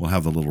 We'll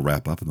have the little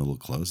wrap up and the little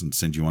close and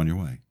send you on your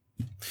way.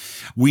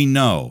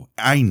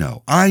 I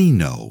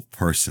know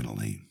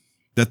personally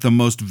that the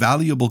most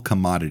valuable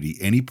commodity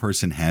any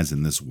person has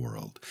in this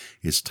world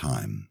is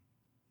time.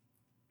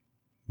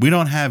 We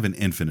don't have an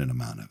infinite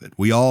amount of it.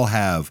 We all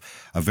have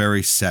a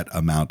very set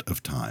amount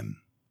of time.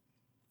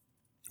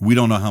 We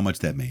don't know how much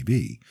that may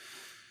be.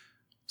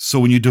 So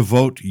when you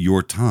devote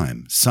your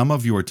time, some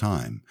of your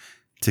time,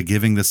 to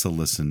giving this a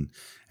listen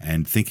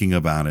and thinking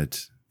about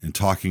it and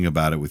talking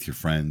about it with your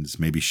friends,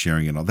 maybe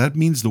sharing it all, that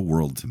means the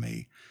world to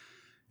me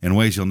in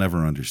ways you'll never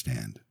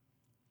understand.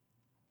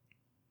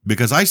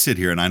 Because I sit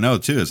here and I know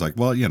too, it's like,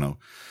 well,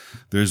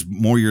 there's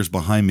more years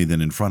behind me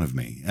than in front of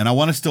me. And I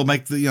want to still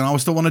make I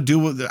still want to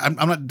do,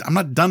 I'm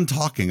not done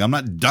talking. I'm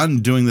not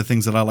done doing the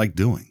things that I like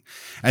doing.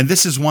 And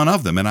this is one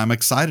of them. And I'm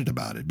excited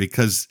about it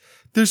because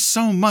there's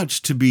so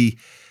much to be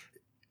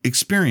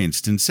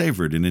experienced and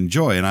savored and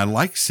enjoy. And I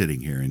like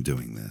sitting here and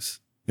doing this.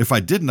 If I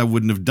didn't, I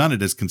wouldn't have done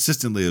it as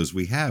consistently as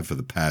we have for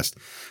the past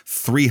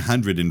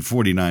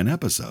 349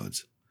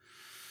 episodes.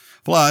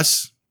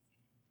 Plus,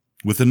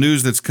 with the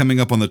news that's coming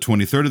up on the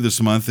 23rd of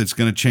this month, it's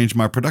going to change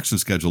my production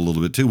schedule a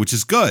little bit too, which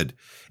is good.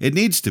 It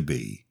needs to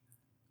be.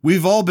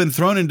 We've all been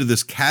thrown into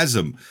this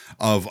chasm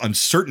of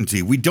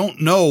uncertainty. We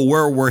don't know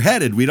where we're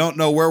headed. We don't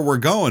know where we're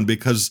going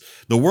because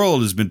the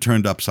world has been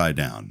turned upside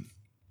down.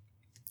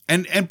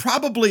 And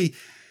probably,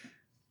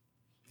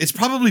 it's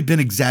probably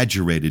been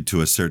exaggerated to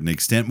a certain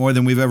extent more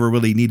than we've ever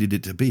really needed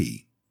it to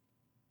be.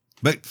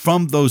 But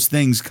from those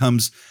things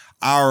comes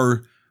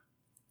our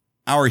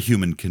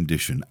human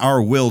condition,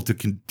 our will to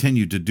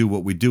continue to do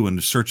what we do in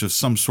the search of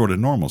some sort of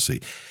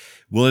normalcy.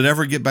 Will it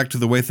ever get back to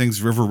the way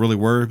things ever really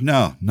were?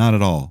 No, not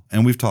at all.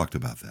 And we've talked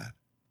about that.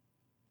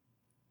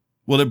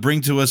 Will it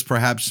bring to us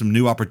perhaps some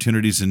new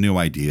opportunities and new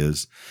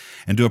ideas,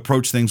 and to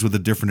approach things with a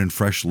different and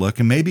fresh look,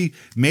 and maybe,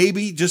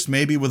 just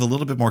maybe with a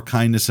little bit more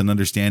kindness and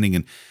understanding,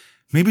 and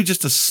maybe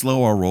just to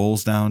slow our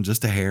rolls down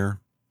just a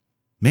hair?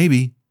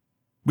 Maybe.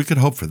 We could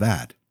hope for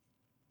that.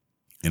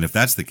 And if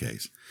that's the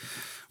case,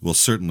 we'll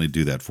certainly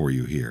do that for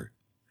you here.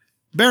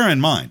 Bear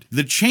in mind,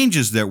 the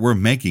changes that we're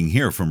making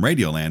here from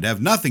Radioland have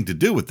nothing to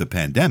do with the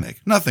pandemic.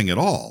 Nothing at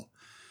all.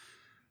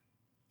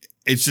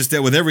 It's just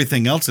that with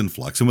everything else in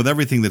flux and with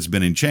everything that's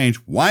been in change,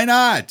 why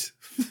not?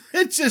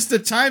 It's just the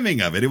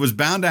timing of it. It was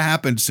bound to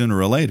happen sooner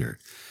or later.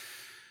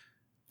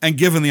 And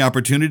given the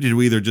opportunity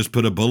to either just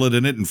put a bullet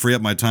in it and free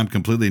up my time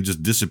completely and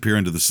just disappear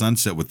into the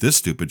sunset with this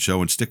stupid show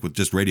and stick with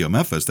just Radio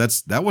Memphis,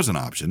 that was an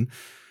option.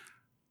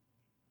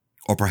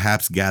 Or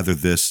perhaps gather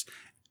this,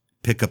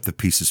 pick up the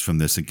pieces from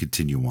this and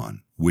continue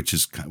on, which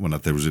is, well,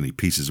 not there was any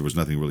pieces. There was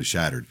nothing really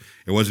shattered.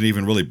 It wasn't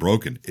even really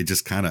broken. It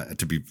just kind of,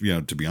 to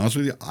be honest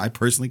with you, I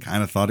personally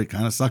kind of thought it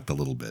kind of sucked a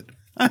little bit.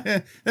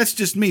 That's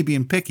just me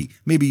being picky.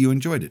 Maybe you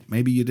enjoyed it.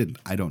 Maybe you didn't.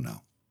 I don't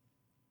know.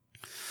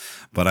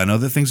 But I know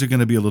that things are going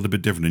to be a little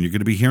bit different, and you're going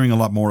to be hearing a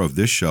lot more of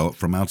this show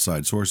from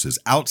outside sources,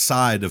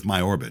 outside of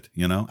my orbit,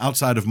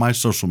 outside of my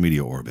social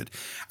media orbit,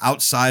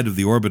 outside of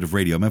the orbit of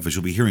Radio Memphis.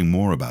 You'll be hearing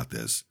more about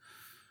this.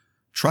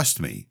 Trust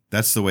me,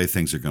 that's the way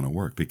things are going to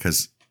work,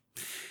 because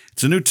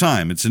it's a new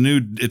time. It's a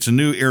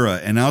new era,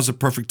 and now's a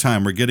perfect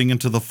time. We're getting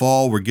into the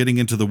fall. We're getting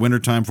into the winter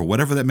time for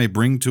whatever that may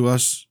bring to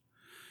us.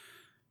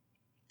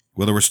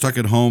 Whether we're stuck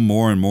at home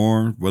more and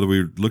more, whether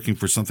we're looking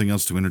for something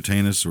else to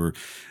entertain us or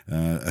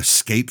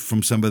escape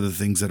from some of the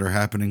things that are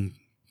happening,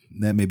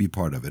 that may be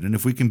part of it. And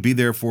if we can be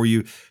there for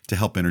you to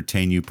help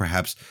entertain you,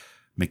 perhaps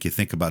make you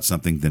think about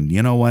something, then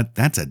you know what?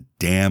 That's a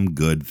damn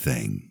good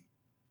thing.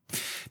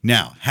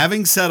 Now,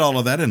 having said all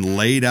of that and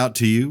laid out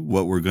to you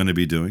what we're going to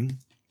be doing,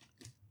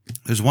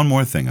 there's one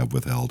more thing I've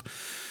withheld.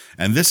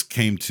 And this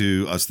came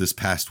to us this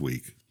past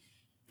week.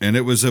 And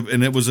it was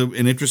an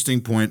interesting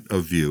point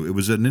of view. It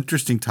was an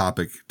interesting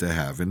topic to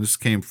have. And this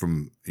came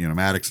from,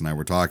 Maddox and I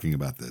were talking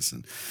about this.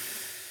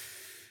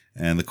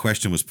 And the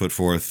question was put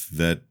forth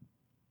that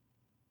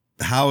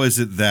how is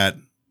it that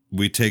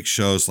we take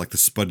shows like the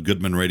Spud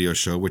Goodman radio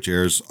show, which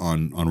airs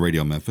on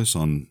Radio Memphis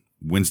on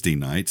Wednesday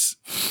nights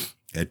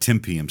at 10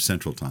 p.m.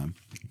 Central Time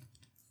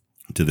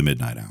to the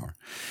midnight hour,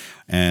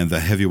 and the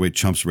Heavyweight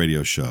Chumps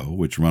radio show,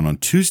 which run on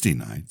Tuesday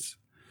nights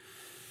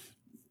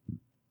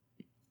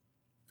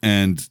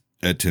and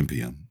at 10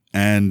 p.m.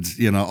 And,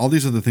 all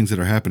these other things that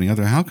are happening out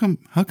there. How come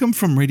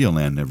From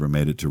Radioland never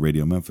made it to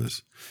Radio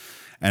Memphis?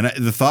 And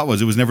the thought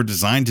was it was never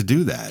designed to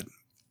do that.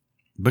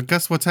 But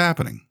guess what's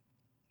happening?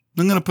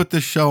 I'm going to put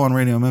this show on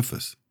Radio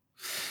Memphis.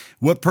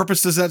 What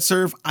purpose does that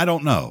serve? I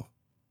don't know.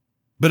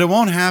 But it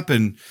won't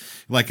happen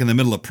like in the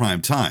middle of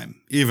prime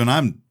time. Even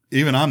I'm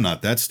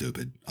not that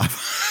stupid.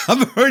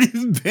 I've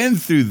already been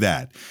through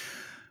that.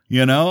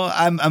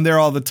 I'm there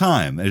all the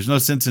time. There's no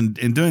sense in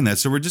doing that.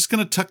 So we're just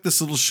going to tuck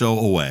this little show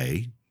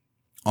away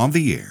on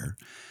the air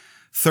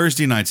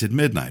Thursday nights at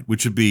midnight,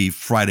 which would be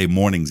Friday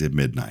mornings at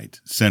midnight,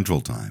 Central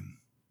Time.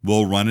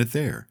 We'll run it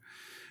there,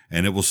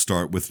 and it will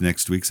start with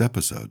next week's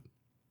episode,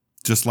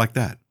 just like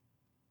that.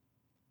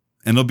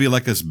 And it'll be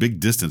like this big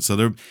distance.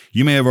 So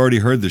you may have already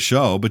heard the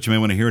show, but you may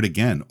want to hear it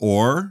again,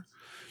 or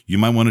you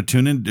might want to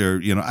tune in,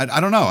 or, I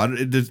don't know.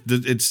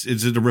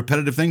 Is it a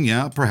repetitive thing?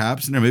 Yeah,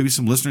 perhaps. And there may be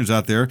some listeners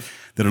out there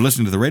that are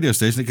listening to the radio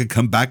station that could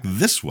come back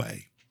this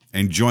way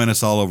and join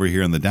us all over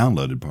here in the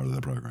downloaded part of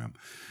the program,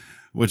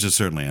 which is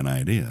certainly an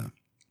idea.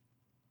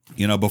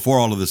 Before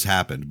all of this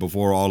happened,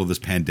 before all of this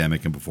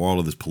pandemic and before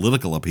all of this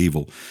political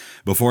upheaval,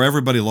 before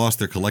everybody lost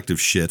their collective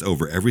shit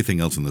over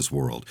everything else in this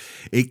world,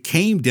 it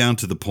came down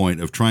to the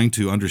point of trying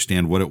to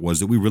understand what it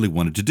was that we really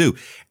wanted to do.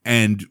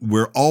 And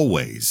we're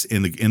always,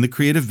 in the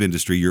creative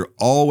industry, you're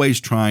always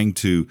trying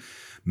to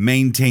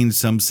maintain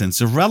some sense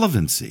of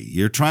relevancy.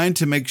 You're trying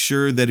to make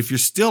sure that if you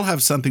still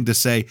have something to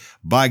say,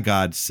 by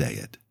God, say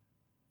it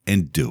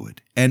and do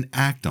it and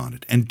act on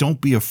it. And don't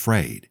be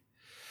afraid.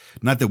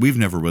 Not that we've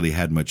never really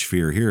had much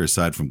fear here,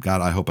 aside from, God,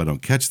 I hope I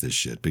don't catch this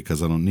shit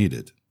because I don't need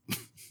it.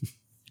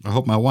 I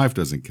hope my wife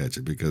doesn't catch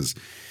it because,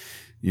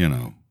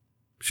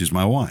 she's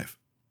my wife.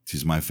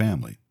 She's my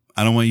family.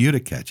 I don't want you to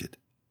catch it.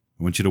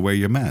 I want you to wear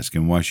your mask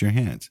and wash your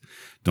hands.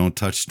 Don't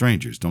touch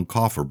strangers. Don't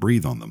cough or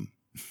breathe on them.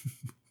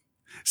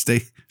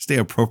 Stay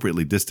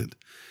appropriately distant.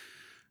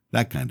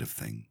 That kind of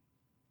thing.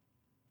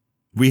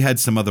 We had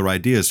some other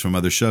ideas from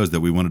other shows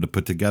that we wanted to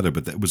put together,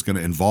 but that was going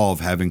to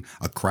involve having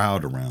a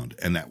crowd around,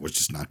 and that was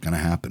just not going to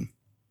happen.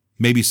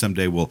 Maybe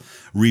someday we'll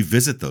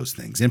revisit those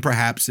things, and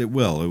perhaps it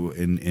will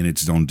in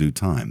its own due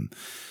time.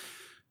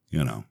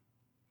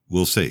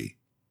 We'll see.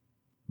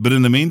 But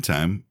in the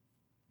meantime,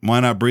 why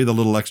not breathe a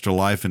little extra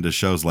life into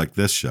shows like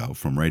this show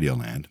from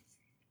Radioland?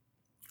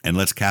 And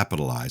let's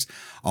capitalize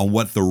on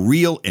what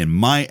in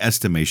my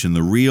estimation,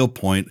 the real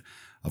point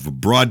of a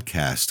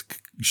broadcast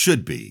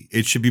should be.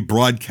 It should be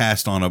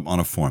broadcast on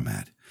a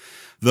format.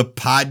 The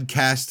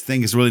podcast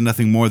thing is really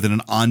nothing more than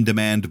an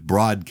on-demand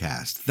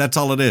broadcast. That's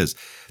all it is.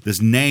 This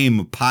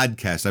name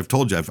podcast, I've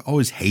told you, I've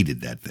always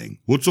hated that thing.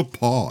 What's a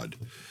pod?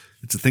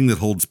 It's a thing that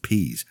holds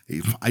peas.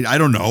 I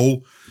don't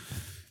know.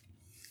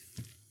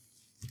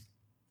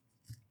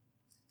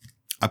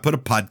 I put a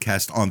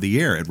podcast on the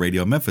air at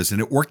Radio Memphis,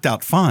 and it worked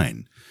out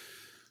fine.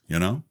 You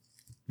know?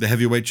 The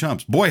Heavyweight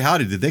Chumps. Boy,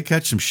 howdy, did they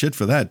catch some shit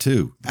for that,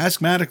 too.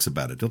 Ask Maddox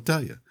about it. He'll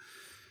tell you.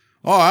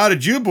 Oh, how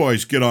did you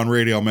boys get on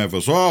Radio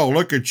Memphis? Oh,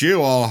 look at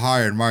you all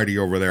high and mighty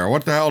over there.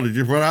 What the hell did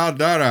you put out?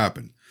 That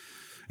happen?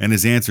 And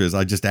his answer is,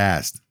 I just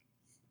asked.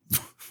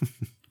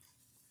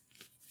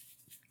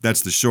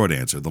 That's the short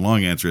answer. The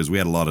long answer is we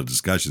had a lot of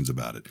discussions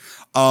about it.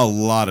 A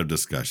lot of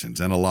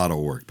discussions and a lot of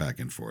work back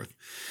and forth.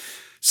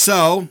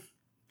 So,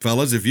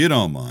 fellas, if you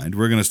don't mind,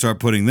 we're going to start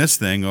putting this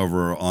thing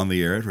over on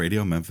the air at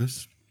Radio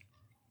Memphis.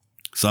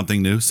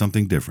 Something new,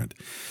 something different.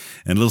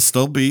 And it'll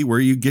still be where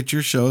you get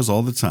your shows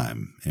all the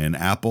time. In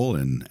Apple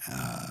and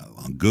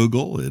on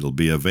Google. It'll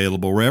be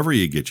available wherever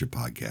you get your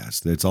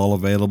podcast. It's all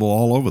available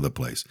all over the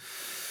place.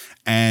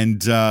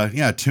 And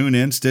tune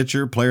in,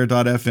 Stitcher,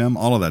 Player.fm,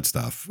 all of that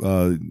stuff.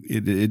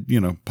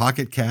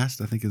 Pocket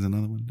Cast, I think, is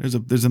another one.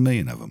 There's a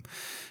million of them.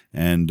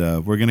 And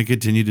we're going to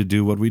continue to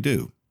do what we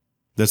do.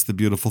 That's the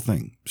beautiful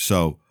thing.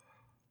 So,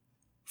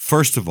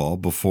 first of all,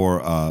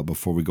 before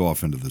we go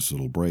off into this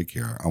little break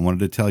here, I wanted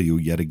to tell you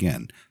yet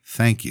again,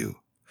 thank you.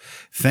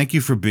 Thank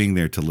you for being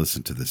there to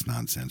listen to this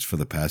nonsense for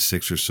the past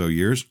 6 or so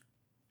years.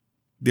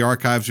 The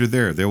archives are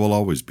there. They will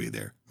always be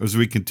there as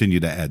we continue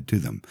to add to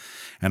them.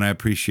 And I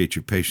appreciate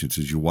your patience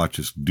as you watch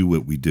us do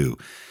what we do.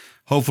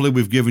 Hopefully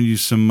we've given you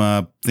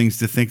some things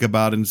to think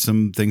about and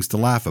some things to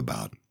laugh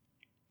about.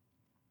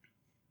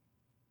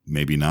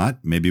 Maybe not.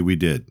 Maybe we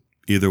did.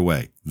 Either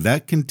way,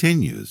 that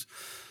continues.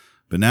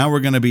 But now we're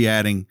going to be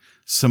adding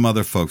some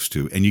other folks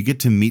too, and you get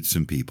to meet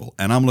some people.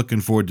 And I'm looking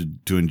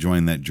forward to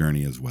enjoying that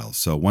journey as well.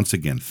 So once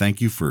again,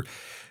 thank you for,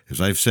 as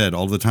I've said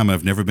all the time,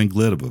 I've never been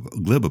glib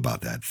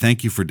about that.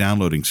 Thank you for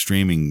downloading,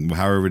 streaming,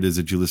 however it is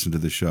that you listen to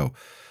the show.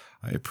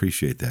 I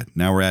appreciate that.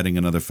 Now we're adding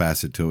another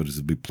facet to it as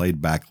it'll be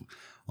played back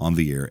on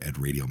the air at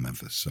Radio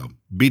Memphis. So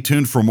be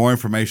tuned for more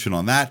information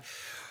on that.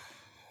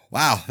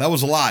 Wow, that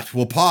was a lot.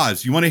 We'll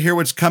pause. You want to hear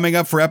what's coming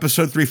up for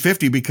episode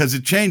 350 because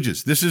it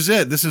changes. This is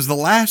it. This is the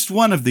last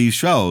one of these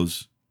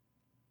shows.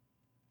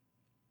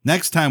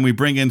 Next time we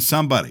bring in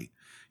somebody.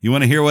 You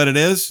want to hear what it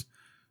is?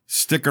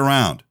 Stick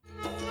around.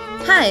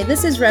 Hi,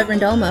 this is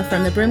Reverend Alma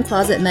from the Broom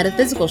Closet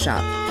Metaphysical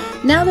Shop.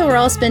 Now that we're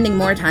all spending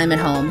more time at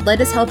home,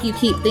 let us help you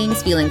keep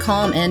things feeling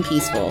calm and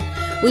peaceful.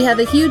 We have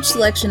a huge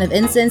selection of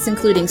incense,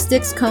 including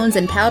sticks, cones,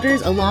 and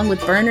powders, along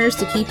with burners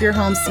to keep your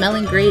home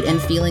smelling great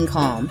and feeling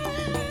calm.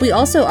 We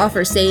also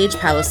offer sage,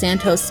 Palo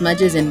Santo,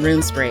 smudges, and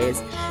room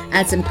sprays.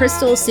 Add some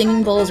crystals,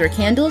 singing bowls, or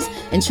candles,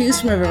 and choose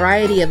from a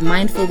variety of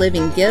mindful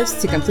living gifts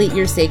to complete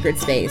your sacred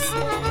space.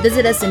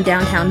 Visit us in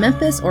downtown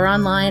Memphis or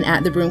online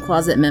at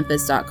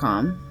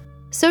thebroomclosetmemphis.com.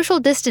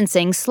 Social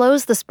distancing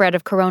slows the spread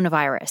of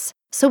coronavirus,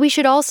 so we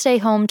should all stay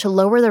home to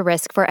lower the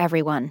risk for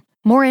everyone.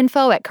 More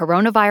info at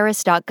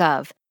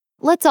coronavirus.gov.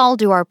 Let's all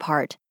do our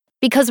part,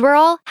 because we're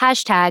all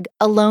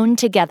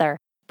 #AloneTogether,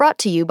 brought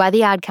to you by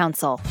the Ad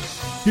Council.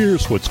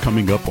 Here's what's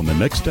coming up on the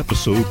next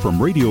episode from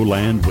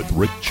Radioland with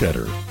Rick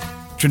Cheddar.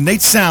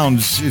 Nate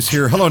Sounds is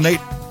here. Hello,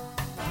 Nate.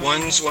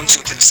 Ones who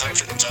can decide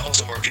for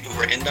themselves, or people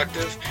who are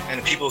inductive,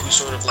 and people who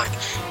sort of like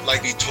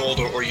be told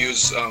or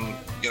use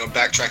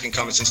backtracking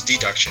common sense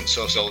deduction.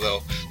 So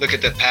they'll look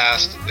at the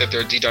past if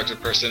they're a deductive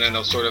person, and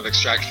they'll sort of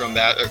extract from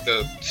that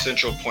the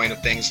central point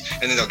of things,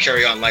 and then they'll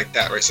carry on like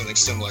that, right? Something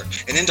similar.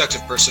 An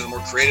inductive person, a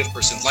more creative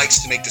person,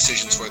 likes to make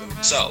decisions for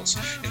themselves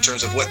in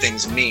terms of what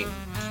things mean.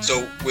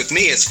 So with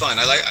me, it's fun.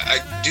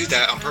 I do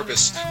that on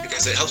purpose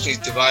because it helps me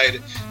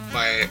divide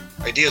my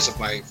ideas of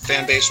my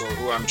fan base or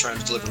who I'm trying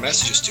to deliver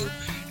messages to.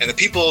 And the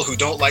people who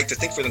don't like to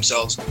think for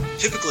themselves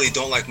typically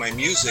don't like my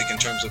music in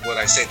terms of what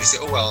I say. They say,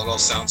 oh, well, it all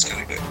sounds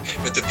kind of good.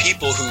 But the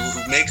people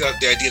who make up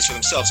the ideas for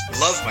themselves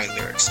love my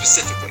lyrics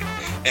specifically.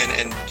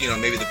 And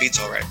maybe the beat's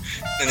all right.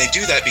 And they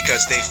do that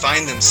because they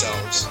find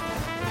themselves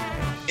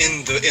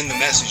in the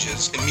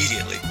messages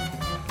immediately.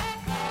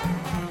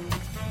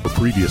 For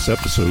previous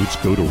episodes,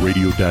 go to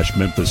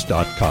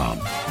radio-memphis.com.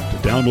 To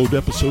download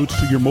episodes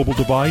to your mobile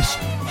device,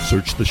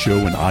 search the show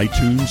in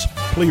iTunes,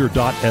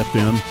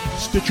 Player.fm,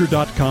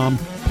 Stitcher.com,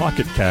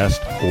 Pocket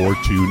Cast, or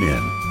tune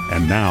in.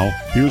 And now,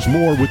 here's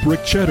more with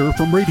Rick Cheddar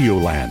from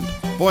Radioland.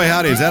 Boy,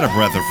 howdy, is that a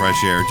breath of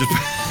fresh air?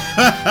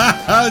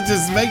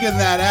 Just making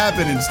that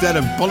happen instead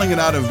of pulling it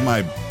out of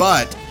my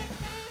butt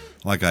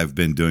like I've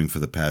been doing for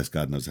the past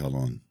God knows how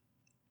long.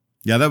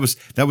 Yeah, that was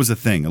a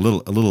thing. A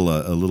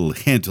little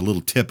hint, a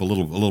little tip, a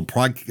little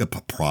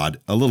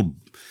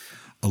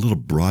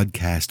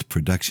broadcast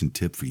production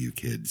tip for you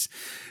kids.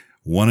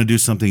 want to do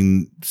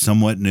something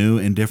somewhat new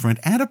and different,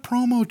 add a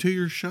promo to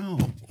your show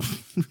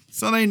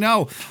so they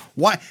know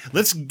why.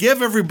 Let's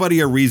give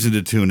everybody a reason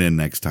to tune in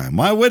next time.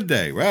 Why would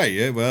they? Right.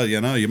 Yeah, well,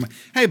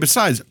 hey,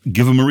 besides,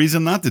 give them a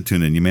reason not to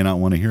tune in. You may not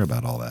want to hear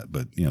about all that,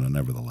 but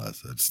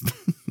nevertheless,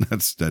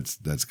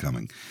 that's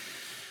coming.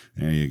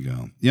 There you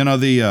go.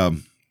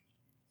 The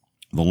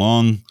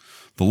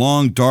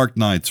long dark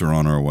nights are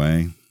on our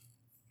way.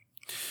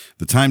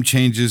 The time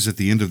changes at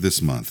the end of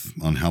this month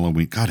on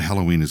Halloween. God,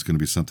 Halloween is going to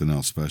be something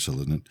else special,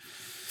 isn't it?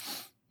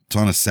 It's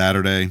on a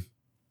Saturday.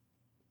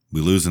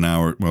 We lose an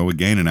hour. Well, we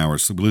gain an hour.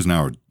 So we lose an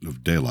hour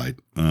of daylight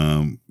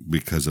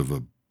because of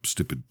a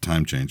stupid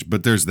time change.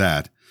 But there's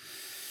that.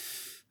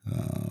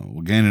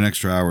 We'll gain an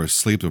extra hour of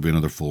sleep. There'll be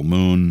another full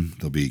moon.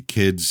 There'll be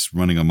kids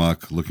running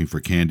amok looking for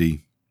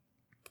candy.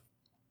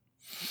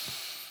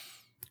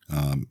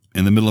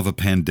 In the middle of a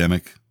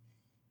pandemic.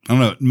 I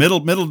don't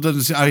know. Middle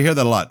doesn't. I hear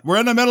that a lot. We're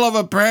in the middle of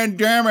a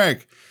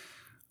pandemic.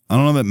 I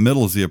don't know that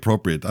middle is the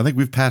appropriate. I think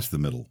we've passed the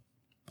middle.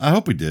 I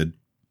hope we did.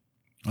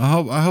 I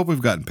hope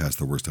we've gotten past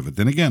the worst of it.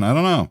 Then again, I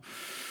don't know.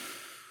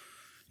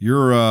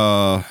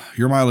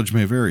 Your mileage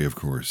may vary, of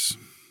course,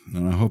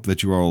 and I hope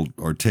that you all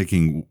are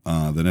taking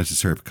the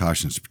necessary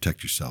precautions to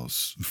protect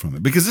yourselves from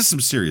it, because this is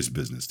some serious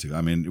business too.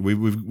 I mean,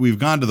 we've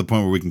gone to the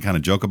point where we can kind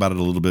of joke about it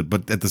a little bit,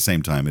 but at the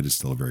same time, it is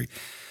still a very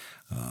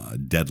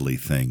deadly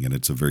thing, and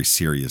it's a very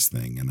serious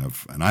thing.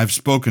 And I've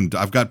spoken.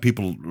 I've got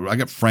people. I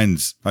got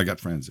friends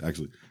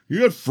actually. You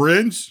got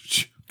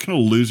friends? What kind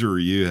of loser are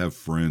you? Have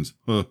friends?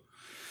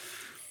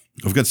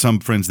 I've got some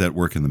friends that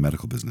work in the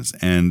medical business,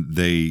 and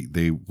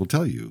they will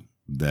tell you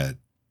that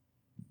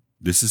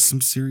this is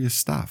some serious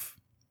stuff,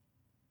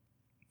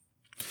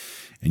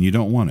 and you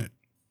don't want it.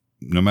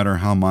 No matter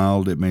how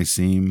mild it may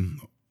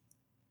seem,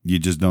 you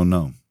just don't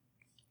know.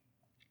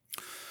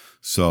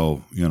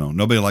 So,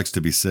 nobody likes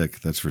to be sick,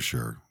 that's for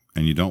sure.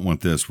 And you don't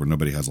want this where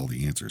nobody has all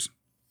the answers,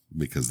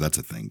 because that's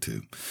a thing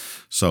too.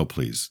 So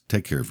please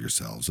take care of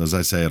yourselves. As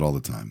I say it all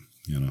the time,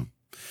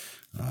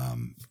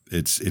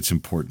 it's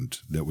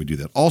important that we do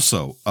that.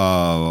 Also,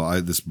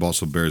 this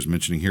also bears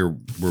mentioning here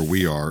where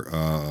we are.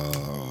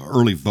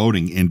 Early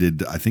voting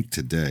ended, I think,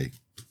 today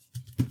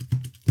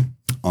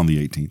on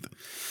the 18th.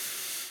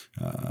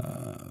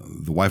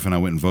 The wife and I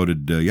went and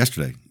voted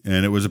yesterday,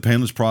 and it was a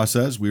painless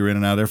process. We were in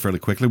and out of there fairly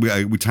quickly.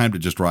 We timed it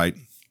just right.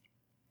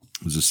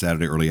 It was a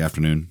yesterday early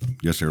afternoon,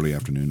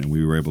 and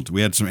we were able to.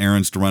 We had some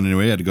errands to run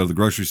anyway. I had to go to the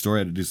grocery store. I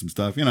had to do some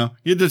stuff.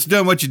 You're just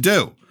doing what you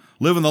do,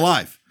 living the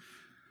life.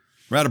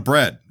 We're out of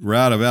bread. We're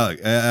out of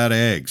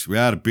eggs.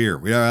 We're out of beer.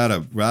 We're out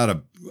of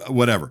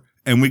whatever,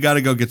 and we got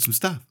to go get some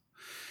stuff.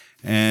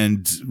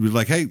 And we were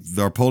like, hey,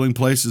 our polling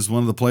place is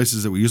one of the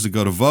places that we usually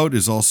go to vote,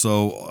 is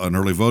also an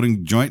early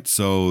voting joint.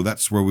 So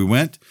that's where we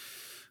went.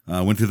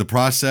 Went through the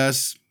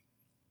process.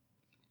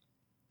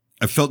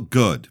 I felt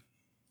good.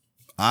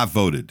 I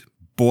voted.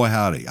 Boy,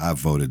 howdy, I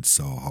voted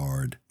so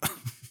hard.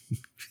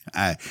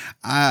 I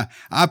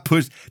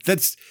pushed.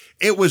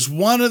 It was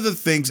one of the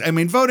things. I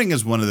mean, voting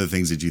is one of the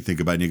things that you think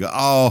about and you go,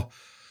 oh,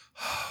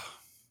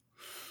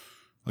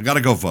 I got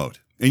to go vote.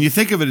 And you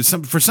think of it as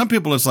for some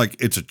people, it's like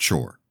it's a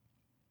chore.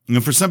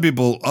 And for some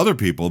people, other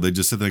people, they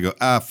just sit there and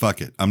go,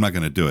 fuck it. I'm not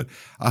going to do it.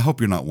 I hope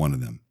you're not one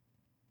of them.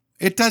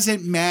 It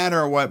doesn't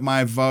matter what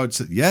my vote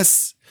says.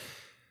 Yes,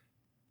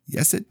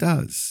 it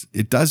does.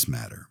 It does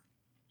matter.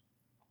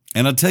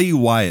 And I'll tell you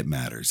why it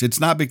matters. It's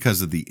not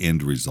because of the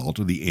end result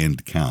or the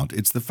end count.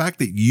 It's the fact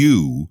that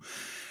you,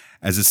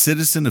 as a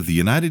citizen of the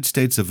United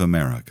States of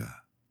America,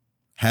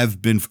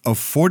 have been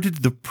afforded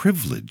the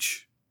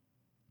privilege,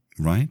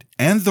 right?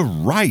 And the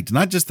right,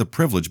 not just the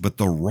privilege, but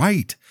the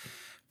right,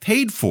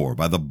 paid for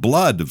by the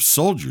blood of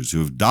soldiers who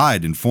have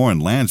died in foreign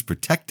lands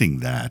protecting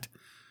that,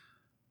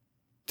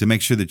 to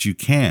make sure that you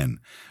can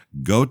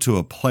go to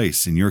a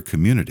place in your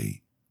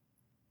community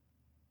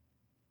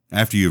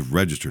after you've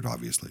registered,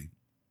 obviously.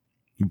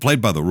 You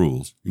played by the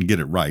rules and get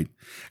it right.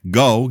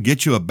 Go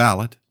get you a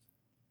ballot.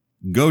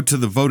 Go to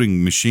the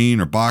voting machine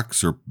or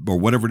box or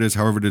whatever it is,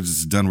 however it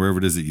is done, wherever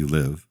it is that you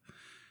live,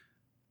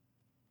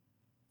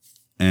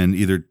 and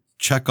either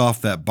check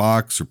off that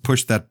box or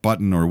push that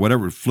button or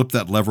whatever, flip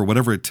that lever,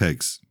 whatever it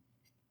takes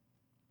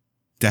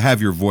to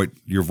have your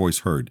voice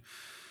heard.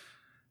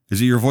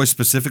 Is it your voice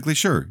specifically?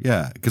 Sure.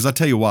 Yeah. Because I'll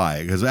tell you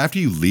why. Because after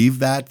you leave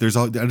that, there's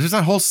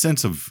that whole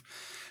sense of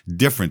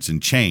difference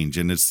and change.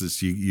 And it's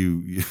this,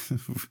 you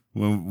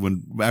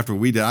when after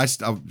we did,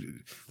 the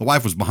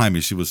wife was behind me.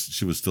 She was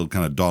still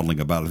kind of dawdling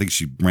about it. I think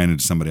she ran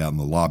into somebody out in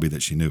the lobby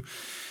that she knew.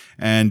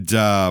 And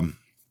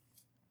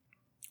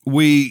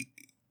we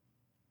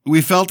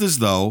felt as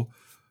though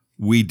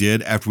we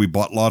did after we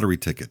bought lottery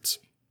tickets.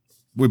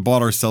 We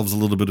bought ourselves a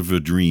little bit of a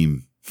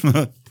dream.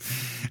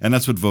 And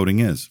that's what voting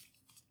is.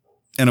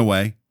 In a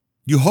way,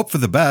 you hope for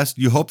the best.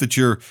 You hope that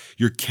your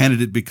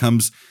candidate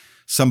becomes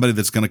somebody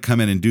that's going to come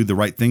in and do the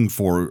right thing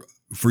for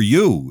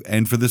you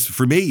and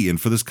for me and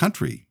for this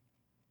country.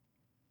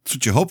 That's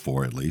what you hope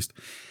for, at least.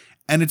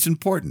 And it's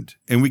important.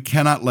 And we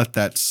cannot let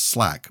that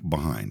slack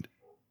behind.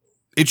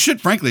 It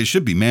should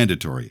be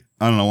mandatory.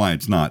 I don't know why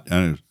it's not.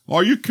 Well, Oh,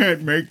 you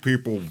can't make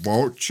people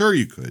vote. Sure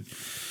you could.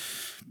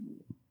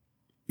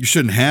 You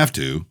shouldn't have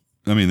to.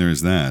 I mean,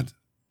 there's that.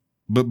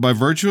 But by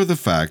virtue of the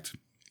fact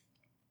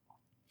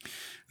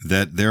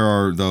that there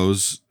are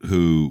those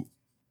who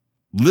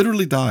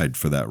literally died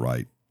for that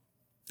right,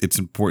 it's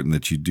important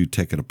that you do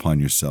take it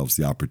upon yourselves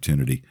the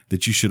opportunity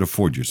that you should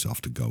afford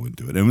yourself to go and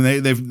do it. And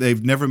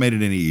they've never made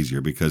it any easier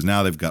because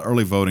now they've got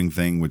early voting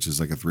thing, which is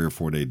like a 3 or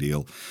 4 day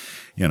deal.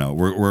 You know,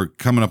 we're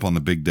coming up on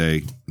the big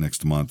day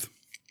next month,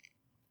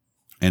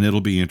 and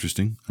it'll be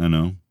interesting. I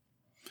know,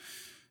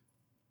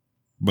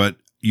 but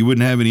you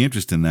wouldn't have any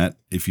interest in that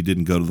if you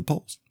didn't go to the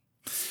polls.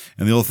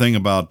 And the old thing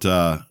about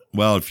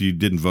well, if you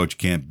didn't vote, you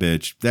can't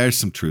bitch. There's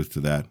some truth to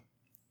that.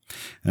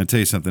 And I'll tell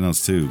you something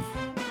else too.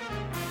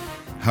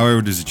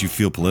 However does it you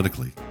feel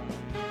politically,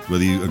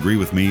 whether you agree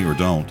with me or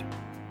don't,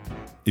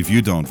 if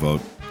you don't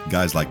vote,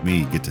 guys like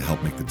me get to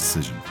help make the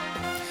decision.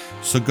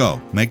 So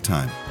go, make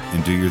time,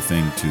 and do your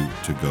thing to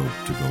go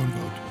and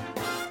vote.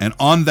 And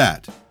on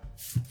that,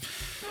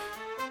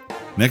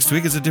 next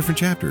week is a different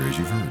chapter, as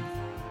you've heard.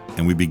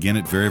 And we begin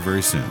it very,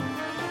 very soon.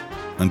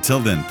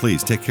 Until then,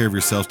 please take care of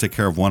yourselves, take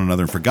care of one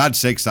another, and for God's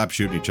sake, stop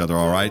shooting each other,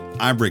 all right?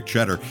 I'm Rick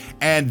Cheddar,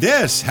 and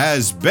this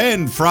has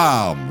been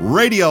from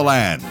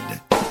Radioland.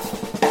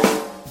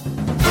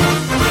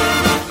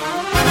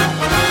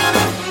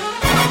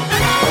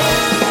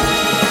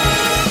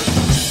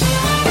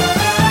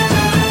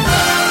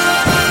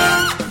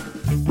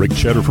 Rick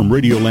Cheddar from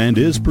Radioland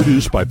is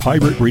produced by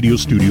Pirate Radio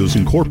Studios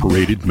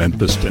Incorporated,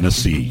 Memphis,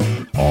 Tennessee.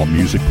 All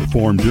music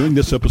performed during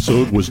this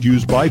episode was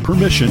used by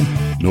permission.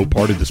 No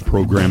part of this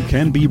program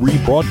can be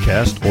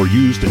rebroadcast or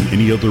used in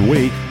any other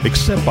way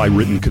except by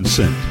written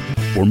consent.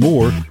 For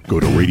more, go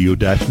to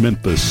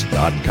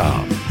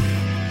radio-memphis.com.